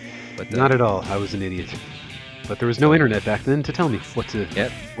time. But Not at all. I was an idiot. But there was no internet back then to tell me what to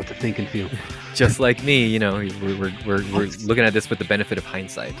think and feel. Just like me, you know, we're looking at this with the benefit of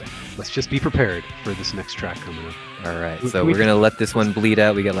hindsight. Let's just be prepared for this next track coming up. All right, so we're gonna let this one bleed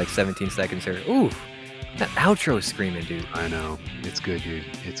out. We got like 17 seconds here. Ooh, that outro is screaming, dude. I know. It's good, dude.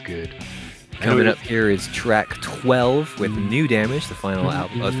 It's good. Coming up here is track 12 with New Damage, the final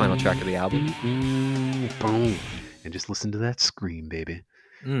final track of the album. Boom. And just listen to that scream, baby.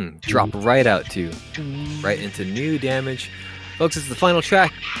 Drop right out to right into New Damage. Folks, it's the final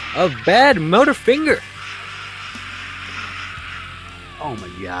track of Badmotorfinger. Oh my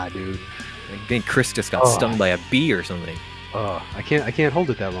god, dude. I think Chris just got stung by a bee or something. Oh, I can't hold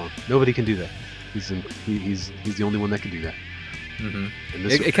it that long. Nobody can do that. He's the only one that can do that. Mm-hmm.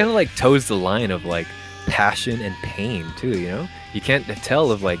 It kind of like toes the line of like passion and pain too. You know, you can't tell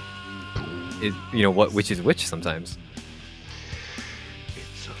of like, which is which sometimes.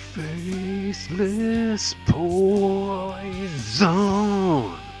 It's a faceless poison.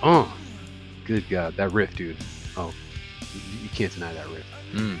 Oh, good God, that riff, dude. Oh, you can't deny that riff.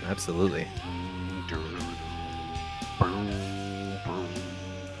 Absolutely.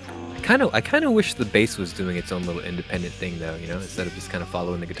 I kind of wish the bass was doing its own little independent thing, though. You know, instead of just kind of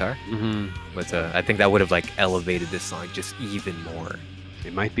following the guitar. Mm-hmm. But I think that would have like elevated this song just even more.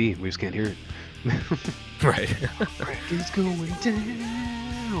 It might be. We just can't hear it. Right. It's going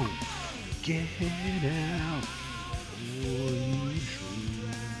down. Get out.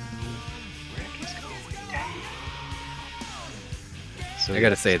 So I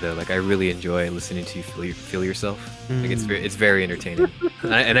gotta say though, like I really enjoy listening to you feel yourself. Like it's very entertaining,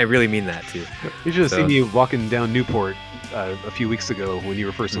 and I really mean that too. You should have seen me walking down Newport a few weeks ago when you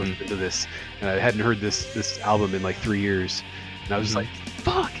were first listening to this, and I hadn't heard this album in like 3 years, and I was just like,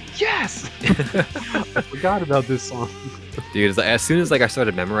 "Fuck yes!" I forgot about this song. Dude, it's like, as soon as like I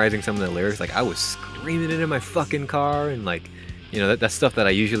started memorizing some of the lyrics, like I was screaming it in my fucking car, and like, you know, that's stuff that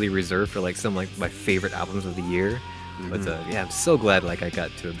I usually reserve for like some like my favorite albums of the year. But yeah, I'm so glad like I got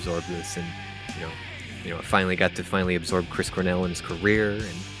to absorb this, and I finally got to absorb Chris Cornell and his career.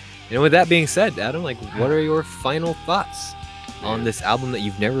 And with that being said, Adam, like, what are your final thoughts on this album that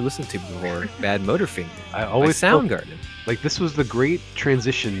you've never listened to before, Badmotorfinger? I always Soundgarden. Like this was the great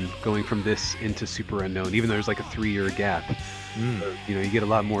transition going from this into Super Unknown, even though there's like a 3-year gap. You get a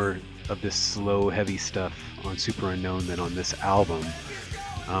lot more of this slow, heavy stuff on Super Unknown than on this album.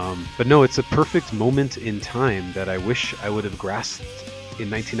 But no, it's a perfect moment in time that I wish I would have grasped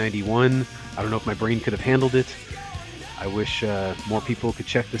in 1991. I don't know if my brain could have handled it. I wish more people could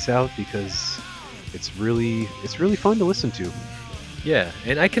check this out because it's really fun to listen to. Yeah,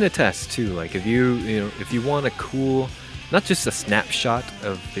 and I can attest too. Like if you want a cool, not just a snapshot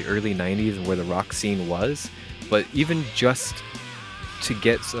of the early 90s and where the rock scene was, but even just to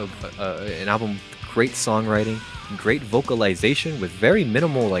get an album, great songwriting, great vocalization with very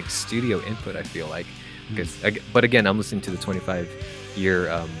minimal like studio input, I feel like. But again, I'm listening to the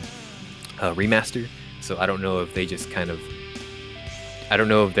 25-year remaster, so I don't know if they just I don't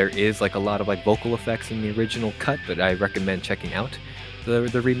know if there is like a lot of like vocal effects in the original cut, but I recommend checking out the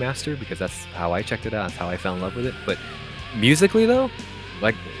remaster because that's how I checked it out. That's how I fell in love with it. But musically though,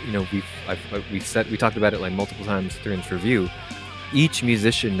 like we talked about it like multiple times during this review. Each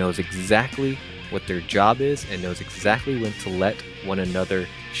musician knows exactly what their job is and knows exactly when to let one another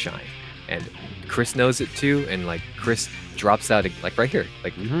shine. And Chris knows it too, and like Chris drops out like right here.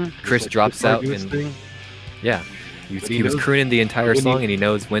 Like Chris drops out and yeah. He was crooning the entire song, and he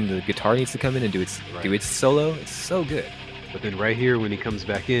knows when the guitar needs to come in and do its solo. It's so good. But then right here when he comes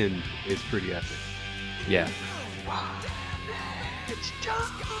back in, it's pretty epic. Yeah.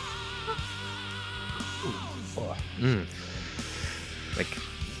 Like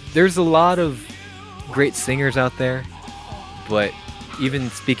there's a lot of great singers out there, but even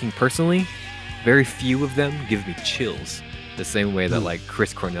speaking personally, very few of them give me chills the same way that like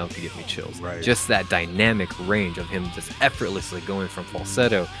Chris Cornell could give me chills. Right. Just that dynamic range of him just effortlessly going from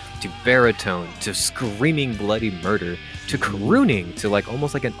falsetto to baritone to screaming bloody murder to crooning to like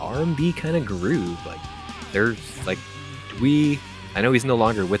almost like an R&B kind of groove. Like there's like I know he's no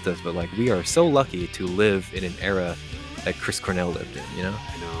longer with us, but like we are so lucky to live in an era that Chris Cornell lived in, you know?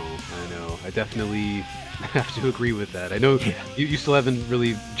 I know. I definitely have to agree with that. I know you still haven't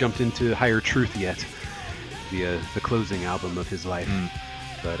really jumped into Higher Truth yet, the closing album of his life.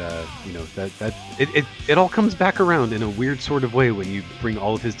 But that it all comes back around in a weird sort of way when you bring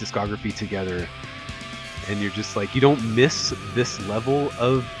all of his discography together, and you're just like, you don't miss this level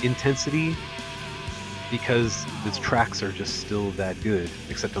of intensity because the tracks are just still that good,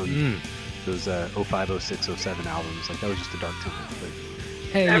 except on those 05, 06, 07 albums. Like, that was just a dark time. But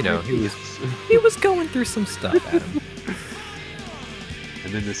hey, he was going through some stuff, Adam.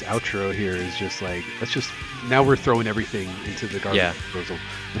 And then this outro here is just like, now we're throwing everything into the garbage disposal.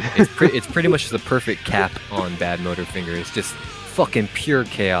 It's pretty much the perfect cap on Badmotorfinger. It's just fucking pure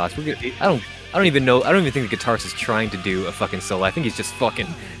chaos. I don't even think the guitarist is trying to do a fucking solo. I think he's just fucking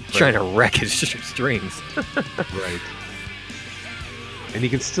trying to wreck his strings. Right. And he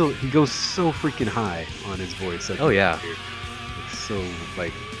goes so freaking high on his voice. Oh yeah. It's so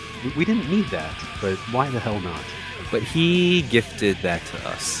like, we didn't need that, but why the hell not? But he gifted that to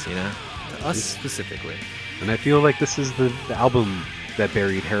us, to us specifically. And I feel like this is the album that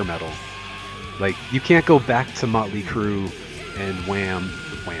buried hair metal. Like, you can't go back to Motley Crue and Wham.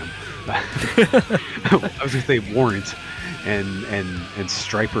 I was gonna say Warrant and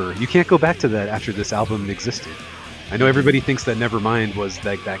Striper. You can't go back to that after this album existed. I know everybody thinks that Nevermind was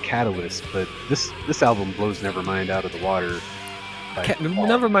like that catalyst, but this album blows Nevermind out of the water.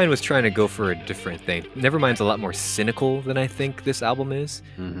 Nevermind was trying to go for a different thing. Nevermind's a lot more cynical than I think this album is.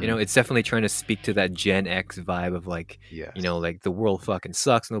 It's definitely trying to speak to that Gen X vibe of like, like the world fucking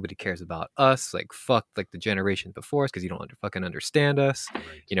sucks. Nobody cares about us. Like, fuck like the generation before us because you don't fucking understand us.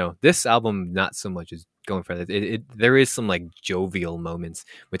 Right. This album not so much is going for that. There is some like jovial moments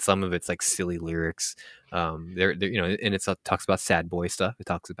with some of its like silly lyrics. And it talks about sad boy stuff. It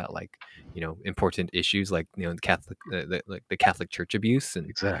talks about like, important issues like, the Catholic Church abuse and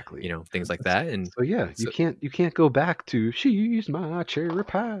exactly, things like that. And so you can't go back to "She's My Cherry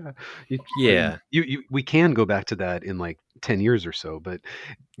Pie." We can go back to that in like 10 years or so, but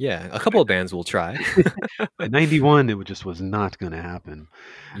a couple of bands will try. At 91, it just was not going to happen.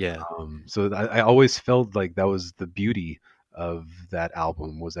 So I always felt like that was the beauty of that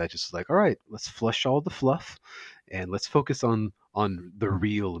album, was that just like, all right, let's flush all the fluff and let's focus on the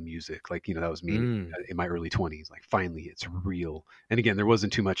real music. Like, that was me in my early 20s. Like, finally it's real. And again, there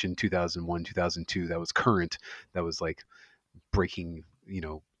wasn't too much in 2001, 2002 that was current, that was like breaking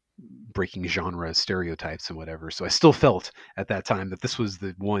genre stereotypes and whatever. So I still felt at that time that this was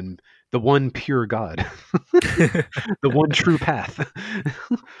the one pure God, the one true path.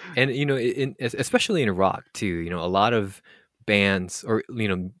 And especially in rock too, a lot of bands, or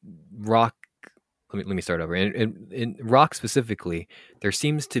rock. Let me start over. In rock specifically, there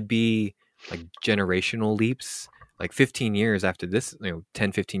seems to be like generational leaps. Like 15 years after this,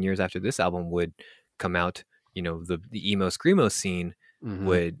 10, 15 years after this album would come out, the emo screamo scene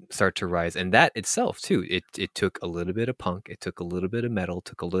would start to rise. And that itself too, it took a little bit of punk, it took a little bit of metal,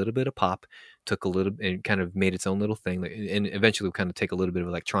 took a little bit of pop, and kind of made its own little thing. And eventually would kind of take a little bit of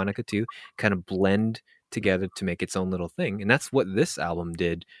electronica too, kind of blend together to make its own little thing. And that's what this album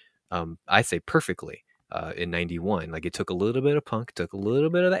did. I say perfectly in 91. Like, it took a little bit of punk, took a little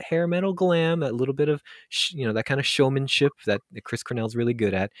bit of that hair metal glam, that little bit of that kind of showmanship that Chris Cornell's really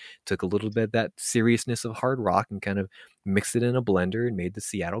good at, took a little bit of that seriousness of hard rock and kind of mixed it in a blender and made the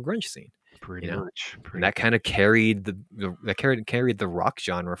Seattle grunge scene. Pretty much. And that kind of carried the rock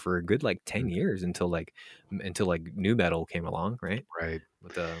genre for a good like 10 years until new metal came along, right?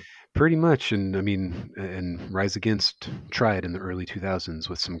 With pretty much. And I mean, and Rise Against tried in the early 2000s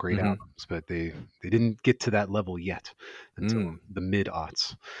with some great albums, but they didn't get to that level yet until the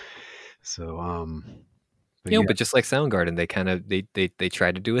mid-aughts. So but just like Soundgarden, they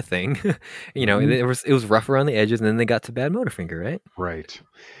tried to do a thing. It was rough around the edges, and then they got to Badmotorfinger, right? Right.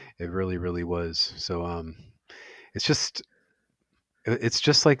 It really, really was. So it's just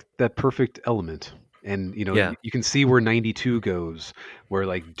like that perfect element. And you can see where 92 goes, where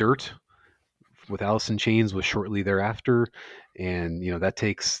like Dirt with Alice in Chains was shortly thereafter, and that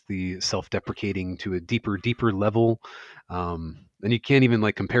takes the self-deprecating to a deeper level. And you can't even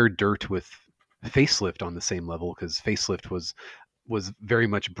like compare Dirt with Facelift on the same level, because Facelift was very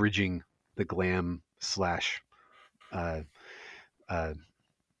much bridging the glam slash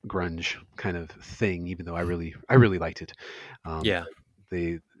grunge kind of thing, even though I really liked it.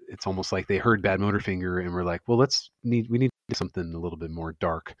 It's almost like they heard Badmotorfinger and were like, well, we need something a little bit more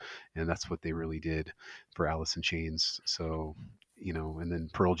dark, and that's what they really did for Alice in Chains. So and then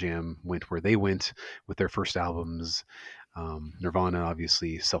Pearl Jam went where they went with their first albums. Nirvana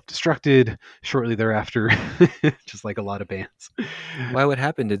obviously self-destructed shortly thereafter, just like a lot of bands. Why? What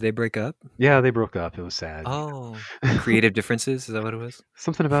happened? Did they break up? Yeah, they broke up. It was sad. Oh, creative differences. Is that what it was?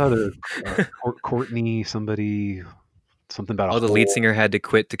 Something about Courtney, something about a Oh, the lead hole. singer had to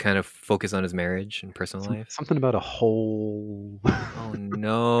quit to kind of focus on his marriage and personal life. Something about a hole. Oh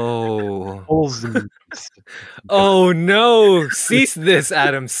no! Holes in Oh no! Cease this,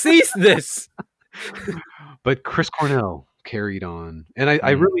 Adam. Cease this. But Chris Cornell carried on, and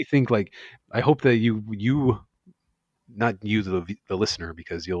I really think, like, I hope that you not you the listener,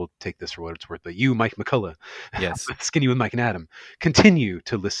 because you'll take this for what it's worth, but you, Mike McCullough, Yes. Skinny with Mike and Adam, continue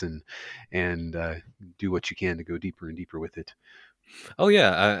to listen and do what you can to go deeper and deeper with it. Oh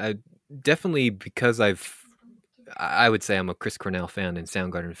yeah, I definitely, because I would say I'm a Chris Cornell fan and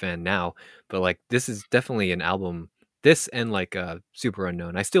Soundgarden fan now, but like this is definitely an album. This and like Super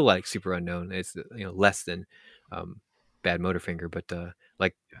Unknown. I still like Super Unknown. It's less than Badmotorfinger, but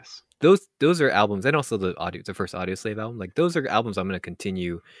like Yes. those are albums, and also the first Audio Slave album. Like those are albums I'm going to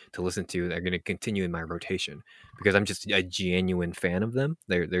continue to listen to. They're going to continue in my rotation because I'm just a genuine fan of them.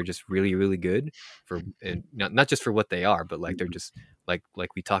 They're just really really good and not just for what they are, but like they're just like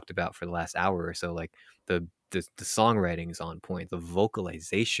we talked about for the last hour or so. Like the songwriting is on point, the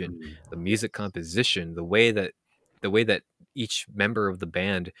vocalization, the music composition, the way that each member of the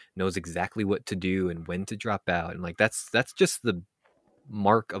band knows exactly what to do and when to drop out, and like that's just the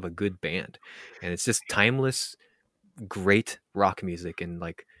mark of a good band. And it's just timeless, great rock music. And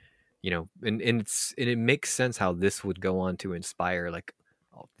like and it makes sense how this would go on to inspire like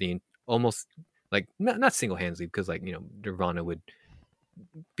the almost like not single-handedly, because like Nirvana would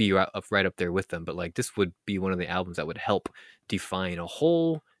be right up there with them, but like this would be one of the albums that would help define a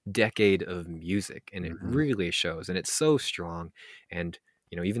whole decade of music, and it really shows, and it's so strong. And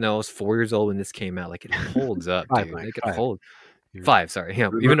even though I was 4 years old when this came out, like it holds up, dude. Like it hold 5, sorry.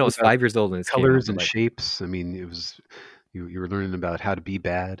 Even though I was 5 years old when this came out, Colors and like, shapes. I mean, it was you were learning about how to be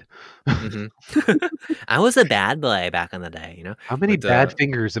bad. I was a bad boy back in the day, How many bad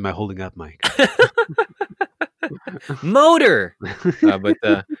fingers am I holding up, Mike? Motor.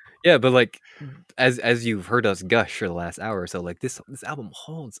 But like as you've heard us gush for the last hour or so, like this album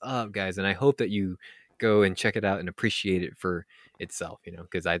holds up, guys, and I hope that you go and check it out and appreciate it for itself,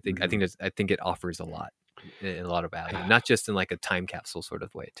 because I think it offers a lot of value, not just in like a time capsule sort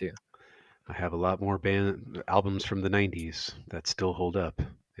of way too. I have a lot more band albums from the 90s that still hold up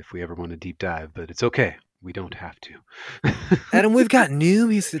if we ever want to deep dive, but it's okay. We don't have to. Adam, we've got new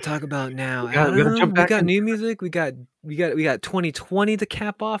music to talk about now. We got new music. We got 2020 to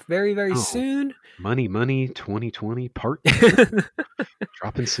cap off very, very soon. Money 2020 part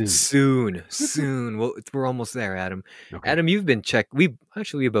dropping soon. Well, we're almost there, Adam. Okay. Adam, you've been we've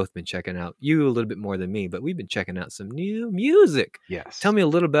both been checking out, you a little bit more than me, but we've been checking out some new music. Yes. Tell me a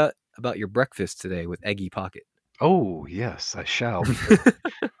little bit about your breakfast today with Eggy Pocket. Oh, yes, I shall.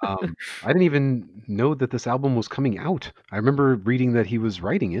 I didn't even know that this album was coming out. I remember reading that he was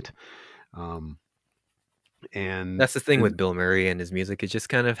writing it. And that's the thing with Bill Murray and his music. It just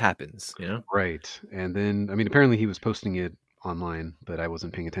kind of happens, Right. And then, I mean, apparently he was posting it online, but I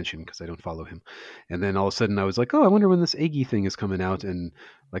wasn't paying attention because I don't follow him. And then all of a sudden I was like, oh, I wonder when this Eggy thing is coming out. And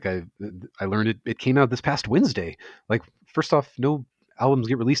like I learned it came out this past Wednesday. Like, first off, no albums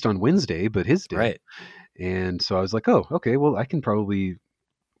get released on Wednesday, but his did. Right. And so I was like, oh, okay, well, I can probably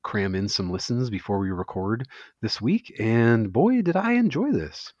cram in some listens before we record this week. And boy, did I enjoy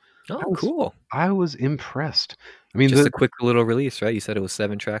this. Oh, cool. I was impressed. I mean, just a quick little release, right? You said it was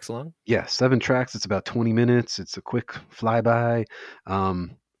 7 tracks long? Yeah, 7 tracks. It's about 20 minutes. It's a quick flyby.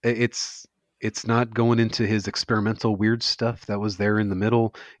 It's not going into his experimental weird stuff that was there in the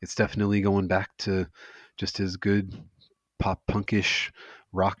middle. It's definitely going back to just his good pop punkish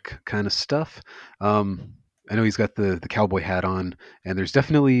rock kind of stuff. I know he's got the cowboy hat on, and there's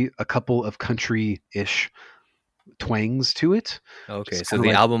definitely a couple of country-ish twangs to it. Okay, so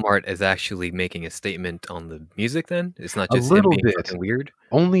the album art is actually making a statement on the music then? It's not just him being fucking weird?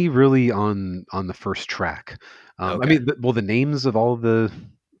 Only really on the first track. Okay. I mean, the names of all the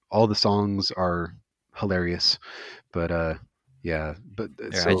songs are hilarious, but yeah. But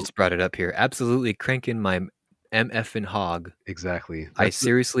I just brought it up here. Absolutely cranking my MF and hog. Exactly. I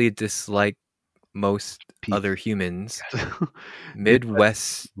seriously dislike most other humans.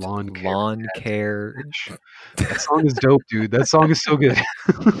 Midwest lawn care. That song is dope, dude. That song is so good.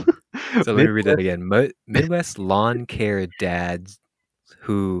 So let me read that again. Midwest lawn care dads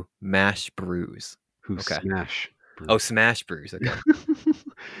who mash brews. Smash brews. Oh, smash brews. Okay.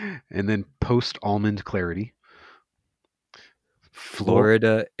 And then post almond clarity.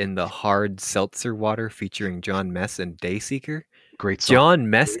 Florida in the Hard Seltzer Water featuring John Mess and Dayseeker. Great song. John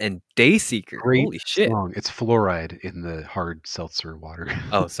Mess and Dayseeker. Great Holy shit. song. It's fluoride in the hard seltzer water.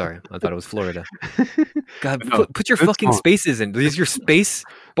 Oh, sorry. I thought it was Florida. God, No, put your good fucking song. spaces in. Is your space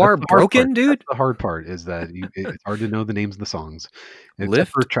bar That's the hard broken, part. dude? That's the hard part is that it's hard to know the names of the songs. Except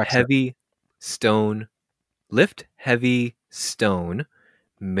Lift for track 7. heavy stone. Lift heavy stone.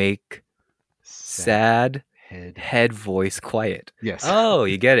 Make sad head voice quiet. Yes. Oh,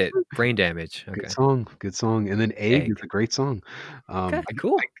 you get it. Brain damage. Okay. Good song. And then Egg Egg. is a great song. Okay,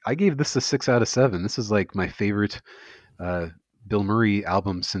 cool. I gave this a 6 out of 7. This is like my favorite Bill Murray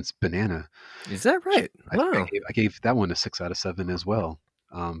album since Banana. Is that right? Wow. I gave that one a 6 out of 7 as well.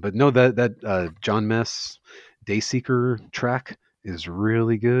 But no, that John Mess Dayseeker track is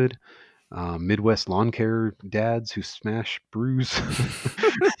really good. Midwest Lawn Care Dads Who Smash Brews.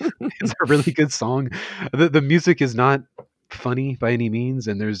 It's a really good song. The music is not funny by any means,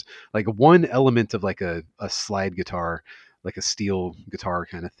 and there's like one element of like a slide guitar, like a steel guitar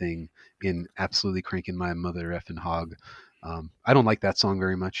kind of thing in Absolutely Cranking My Mother Effing Hog. I don't like that song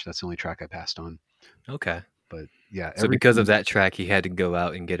very much. That's the only track I passed on. Okay. But yeah. So because of that track, he had to go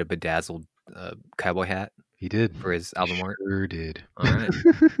out and get a bedazzled cowboy hat He did. for his album art. Sure did. All right.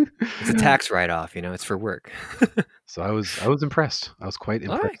 It's a tax write-off, it's for work. So I was impressed. I was quite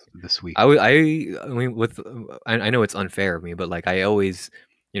All impressed right. this week. I mean, I know it's unfair of me, but like I always,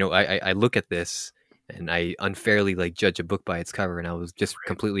 I look at this and I unfairly like judge a book by its cover, and I was just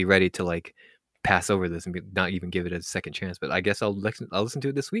completely ready to like pass over this and not even give it a second chance. But I guess I'll listen to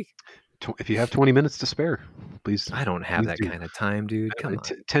it this week. If you have 20 minutes to spare, please. I don't have please that do. kind of time, dude. Come on.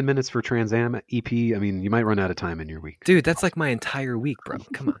 10 minutes for Trans Am EP. I mean, you might run out of time in your week. Dude, that's like my entire week, bro.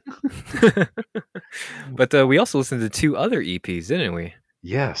 Come on. But we also listened to 2 other EPs, didn't we?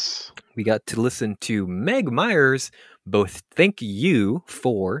 Yes. We got to listen to Meg Myers, both Thank You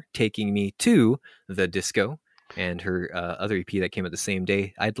for Taking Me to the Disco, and her other EP that came out the same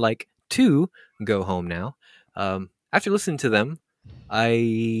day, I'd Like to Go Home Now. After listening to them,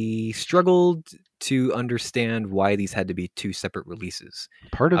 I struggled to understand why these had to be 2 separate releases.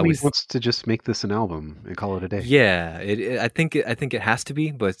 Part of me wants to just make this an album and call it a day. Yeah, I think it has to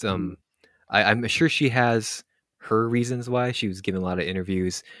be, but I'm sure she has her reasons why. She was giving a lot of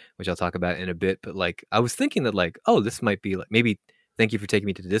interviews, which I'll talk about in a bit. But like, I was thinking that like, oh, this might be like maybe Thank You for Taking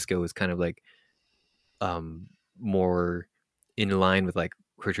Me to the Disco is kind of like more in line with like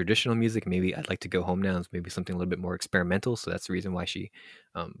her traditional music. Maybe I'd Like to Go Home Now is maybe something a little bit more experimental. So that's the reason why she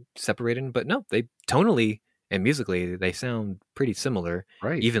separated. But no, they tonally and musically they sound pretty similar.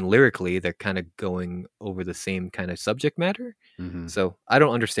 Right. Even lyrically, they're kind of going over the same kind of subject matter. Mm-hmm. So I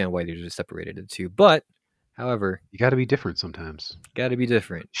don't understand why they're just separated the 2. But however, you got to be different sometimes. Got to be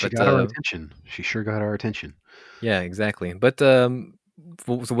different. She got our attention. She sure got our attention. Yeah, exactly. But so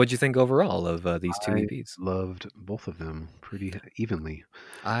what'd you think overall of these 2 EPs? Loved both of them pretty evenly.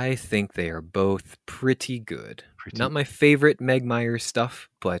 I think they are both pretty good. Not my favorite Meg Myers stuff,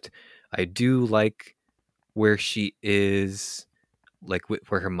 but I do like where she is, like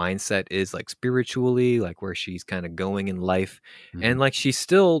where her mindset is, like spiritually, like where she's kind of going in life, and like she's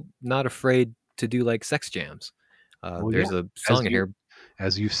still not afraid to do like sex jams. There's a song in here,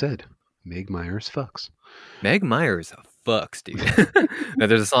 as you said, Meg Myers fucks. Meg Myers fucks, dude. Now,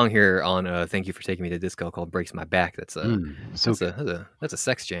 there's a song here on Thank You for Taking Me to Disco called Breaks My Back. That's a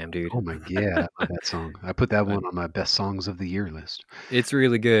sex jam, dude. Oh my god, I love that song. I put that one on my best songs of the year list. It's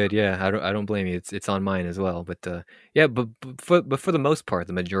really good. Yeah, I don't blame you. It's on mine as well. But yeah, but for the most part,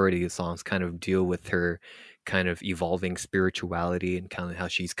 the majority of the songs kind of deal with her kind of evolving spirituality and kind of how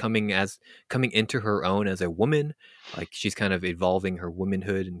she's coming into her own as a woman. Like she's kind of evolving her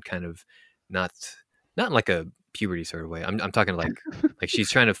womanhood and kind of not in like a puberty sort of way. I'm talking like she's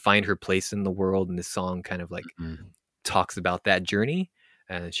trying to find her place in the world, and this song kind of like talks about that journey.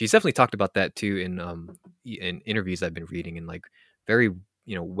 And she's definitely talked about that too in interviews I've been reading, and like very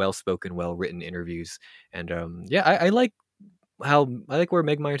well spoken, well written interviews. And yeah, I like where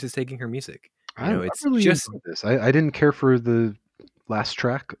Meg Myers is taking her music. It's really just enjoyed this. I didn't care for the last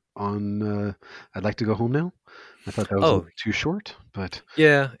track on I'd Like to Go Home Now. I thought that was too short, but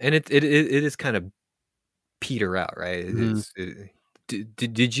yeah, and it is kind of peter out, right?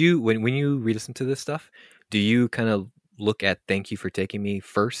 Did you when you re-listen to this stuff, do you kind of look at Thank You for Taking Me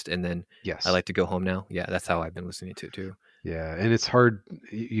first and then yes, I Like to Go Home Now? Yeah, that's how I've been listening to it too. Yeah, and it's hard.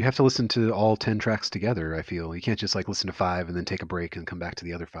 You have to listen to all 10 tracks together, I feel. You can't just like listen to 5 and then take a break and come back to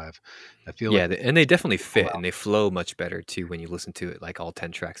the other 5. I feel and they definitely fit and they flow much better too when you listen to it like all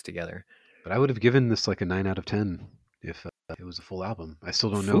 10 tracks together. But I would have given this like a 9 out of 10 if it was a full album. I still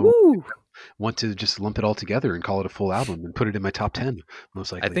don't know. Ooh. Want to just lump it all together and call it a full album and put it in my top 10,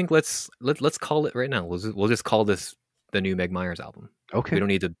 most likely. I think let's call it right now. We'll just call this the new Meg Myers album. Okay. We don't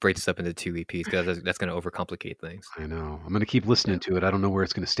need to break this up into 2 EPs because that's going to overcomplicate things. I know. I'm going to keep listening to it. I don't know where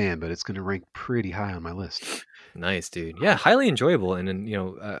it's going to stand, but it's going to rank pretty high on my list. Nice, dude. Yeah, highly enjoyable. And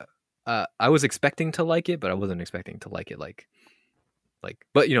then I was expecting to like it, but I wasn't expecting to like it like.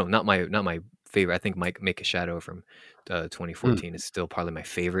 But not my favorite. I think Make a Shadow from 2014 is still probably my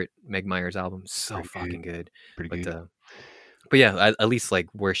favorite Meg Myers album. So Pretty fucking good. Pretty good. But yeah, at least like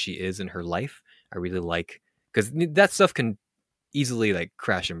where she is in her life, I really like, because that stuff can easily like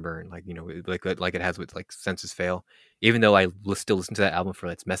crash and burn, like like it has with like Senses Fail. Even though I still listen to that album for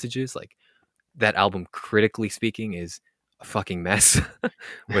its messages, like that album critically speaking is a fucking mess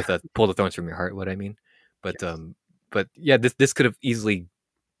with Pull the Thorns from Your Heart. What I mean, but Yes. but yeah, this could have easily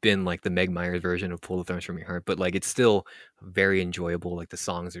been like the Meg Myers version of Pull the Thorns from Your Heart, but like it's still very enjoyable. Like the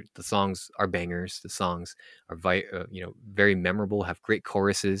songs are bangers. The songs are very memorable, have great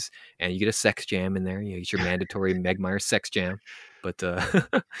choruses, and you get a sex jam in there. You get your mandatory Meg Myers sex jam. But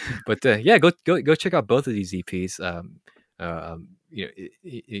yeah, go check out both of these EPs.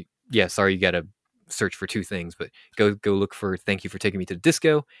 Yeah, sorry, you gotta search for two things, but go look for Thank You for Taking Me to the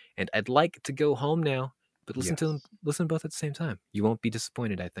Disco and I'd Like to Go Home Now. But listen to them both at the same time. You won't be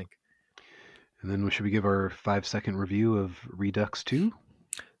disappointed, I think. And then should we give our 5-second review of Redux 2?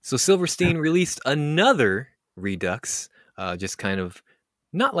 So Silverstein released another Redux, just kind of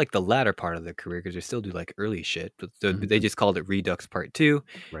not like the latter part of their career because they still do like early shit, but they just called it Redux Part 2.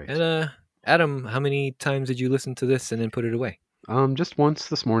 Right. And Adam, how many times did you listen to this and then put it away? Just once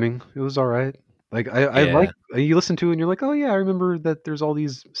this morning. It was all right. Like I like you listen to it and you're like, oh yeah, I remember that there's all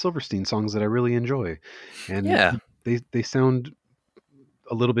these Silverstein songs that I really enjoy, and they sound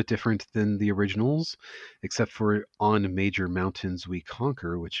a little bit different than the originals, except for On Major Mountains We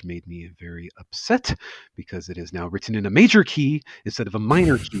Conquer, which made me very upset because it is now written in a major key instead of a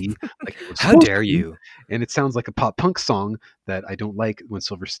minor key. Like it was How dare you? And it sounds like a pop punk song that I don't like when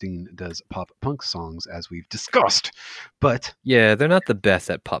Silverstein does pop punk songs, as we've discussed. But yeah, they're not the best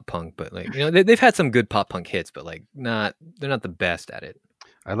at pop punk, but like they've had some good pop punk hits, but like they're not the best at it.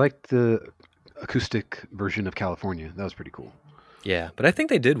 I liked the acoustic version of California. That was pretty cool. Yeah, but I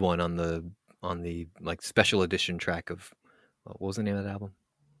think they did one on the like special edition track of what was the name of that album?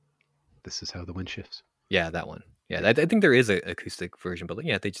 This Is How the Wind Shifts. Yeah, that one. Yeah, I think there is an acoustic version, but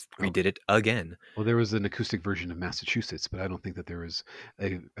yeah, they just redid it again. Well, there was an acoustic version of Massachusetts, but I don't think that there was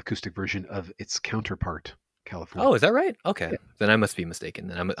an acoustic version of its counterpart, California. Oh, is that right? Okay, yeah. Then I must be mistaken.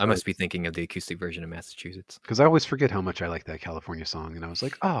 Then I must be thinking of the acoustic version of Massachusetts. Because I always forget how much I like that California song, and I was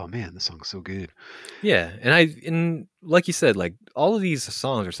like, oh man, this song's so good. Yeah, and like you said, like all of these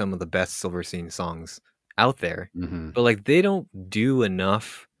songs are some of the best Silverstein songs out there, but like they don't do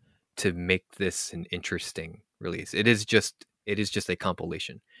enough to make this an interesting release. It is just a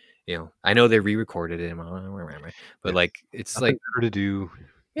compilation. I know they re-recorded it, but like it's nothing like better to do.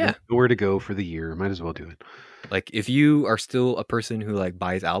 Yeah, nowhere to go for the year. Might as well do it. Like if you are still a person who like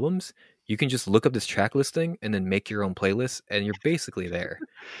buys albums, you can just look up this track listing and then make your own playlist, and you're basically there.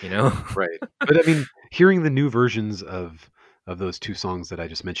 Right. But I mean, hearing the new versions of those two songs that I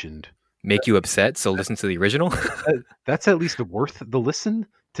just mentioned make you upset. So listen to the original. That's at least worth the listen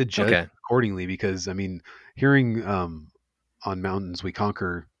to judge accordingly, because I mean, hearing On Mountains We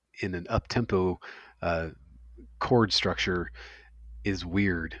Conquer in an up-tempo chord structure is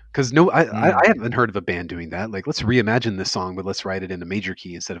weird, because I haven't heard of a band doing that. Like, let's reimagine this song, but let's write it in a major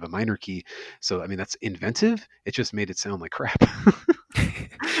key instead of a minor key. So I mean, that's inventive. It just made it sound like crap.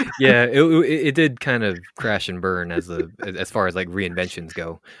 Yeah, it did kind of crash and burn as far as like reinventions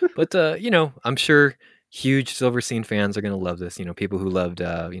go. But I'm sure huge Silverstein fans are gonna love this. People who loved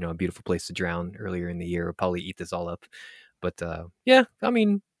A Beautiful Place to Drown earlier in the year will probably eat this all up. But yeah, I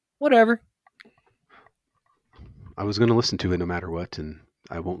mean, whatever. I was going to listen to it no matter what, and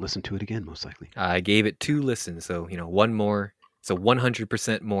I won't listen to it again, most likely. I gave it 2 listens, so one more, so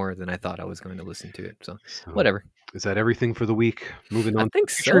 100% more than I thought I was going to listen to it. So whatever. Is that everything for the week? Moving on. I think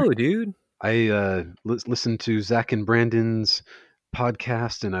so, dude. I listened to Zach and Brandon's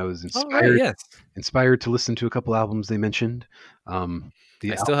podcast, and I was inspired to listen to a couple albums they mentioned. I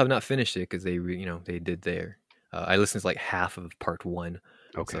still have not finished it because they did their. I listened to like half of part 1.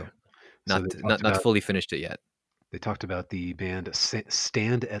 Okay. So not fully finished it yet. They talked about the band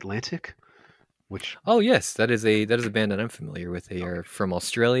Stand Atlantic, which yes, that is a band that I'm familiar with. They are from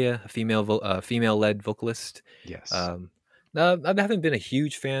Australia, a female-led vocalist. Yes. I haven't been a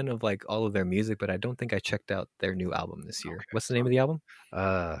huge fan of like all of their music, but I don't think I checked out their new album this year. Okay, What's the name of the album?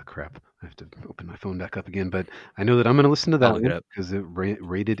 Crap. I have to open my phone back up again, but I know that I'm going to listen to I'll that look it one up. because it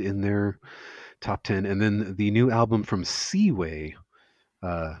rated in their top 10. And then the new album from Seaway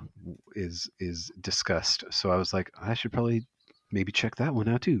is discussed. So I was like, I should probably maybe check that one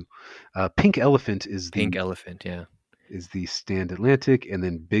out too. Pink Elephant Pink Elephant, yeah. is the Stand Atlantic, and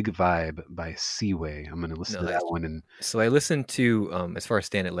then Big Vibe by Seaway. I'm going to listen No, to that that's one. And so I listened to as far as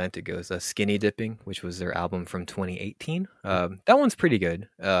Stand Atlantic goes, Skinny Dipping, which was their album from 2018. That one's pretty good,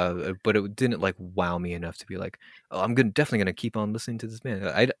 but it didn't like wow me enough to be like, oh, I'm definitely gonna keep on listening to this band.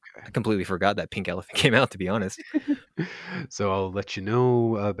 I completely forgot that Pink Elephant came out, to be honest. so I'll let you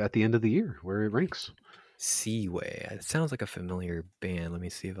know at the end of the year where it ranks. Seaway, it sounds like a familiar band. Let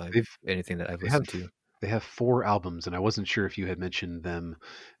me see if I've They've anything that I've they have listened to. they have 4 albums, and I wasn't sure if you had mentioned them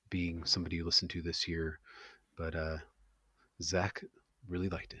being somebody you listened to this year, but Zach really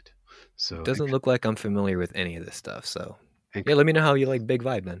liked it. So Doesn't look like I'm familiar with any of this stuff. So and yeah, let me know how you like Big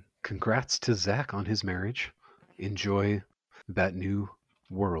Vibe then. congrats to Zach on his marriage. Enjoy that new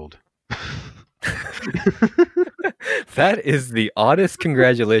world. That is the oddest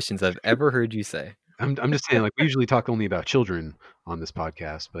congratulations I've ever heard you say. I'm just saying, like, we usually talk only about children on this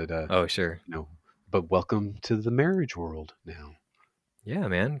podcast, but Oh, sure. but welcome to the marriage world now. Yeah,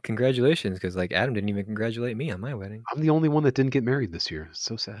 man. Congratulations, because like Adam didn't even congratulate me on my wedding. I'm the only one that didn't get married this year. It's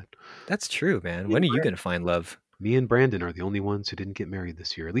so sad. That's true, man. When are you gonna find love? Me and Brandon are the only ones who didn't get married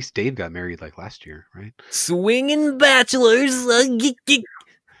this year. At least Dave got married like last year, right? Swinging bachelors.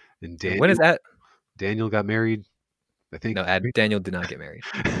 And When is that? Daniel got married, I think. No, Daniel did not get married.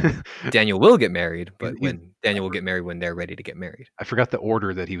 Daniel will get married, but He's- when Daniel will get married when they're ready to get married. I forgot the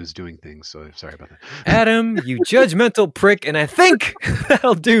order that he was doing things, so I'm sorry about that. Adam, you judgmental prick, and I think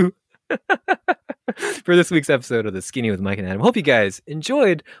that'll do for this week's episode of The Skinny with Mike and Adam. Hope you guys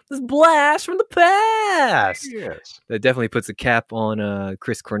enjoyed this blast from the past. Yes. That definitely puts a cap on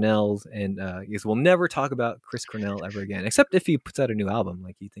Chris Cornell's, and because we'll never talk about Chris Cornell ever again, except if he puts out a new album.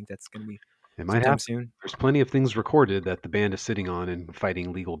 Like, you think that's going to be It might sometime happen. soon? There's plenty of things recorded that the band is sitting on and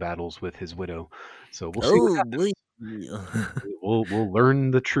fighting legal battles with his widow. So we'll see what happens. We'll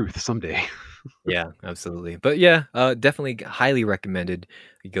learn the truth someday. Yeah, absolutely. But yeah, definitely highly recommended.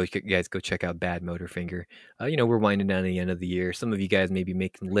 You guys go check out Badmotorfinger. We're winding down the end of the year. Some of you guys may be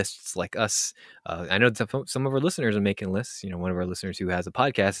making lists like us. I know some of our listeners are making lists. One of our listeners who has a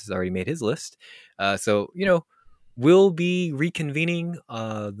podcast has already made his list. So we'll be reconvening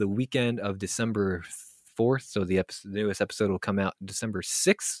the weekend of December 4th. So the newest episode will come out December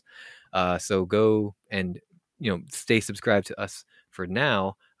 6th. So go and stay subscribed to us for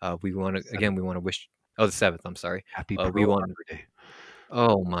now. We want to wish. Oh, the 7th. I'm sorry. Happy We Pearl want. Harbor Day.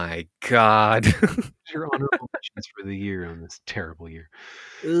 Oh my God. Your honorable mentions for the year on this terrible year.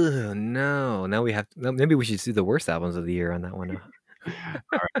 Ugh, no. Now we have. Maybe we should see the worst albums of the year on that one. All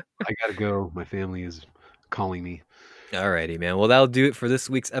right, I gotta go. My family is calling me. Alrighty, man. Well, that'll do it for this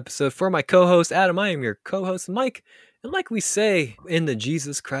week's episode. For my co-host Adam, I am your co-host Mike, and like we say in the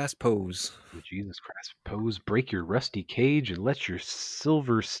Jesus Christ pose. The Jesus Christ pose, break your rusty cage and let your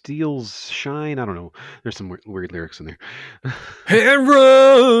silver steels shine. I don't know. There's some weird lyrics in there. And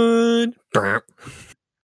run.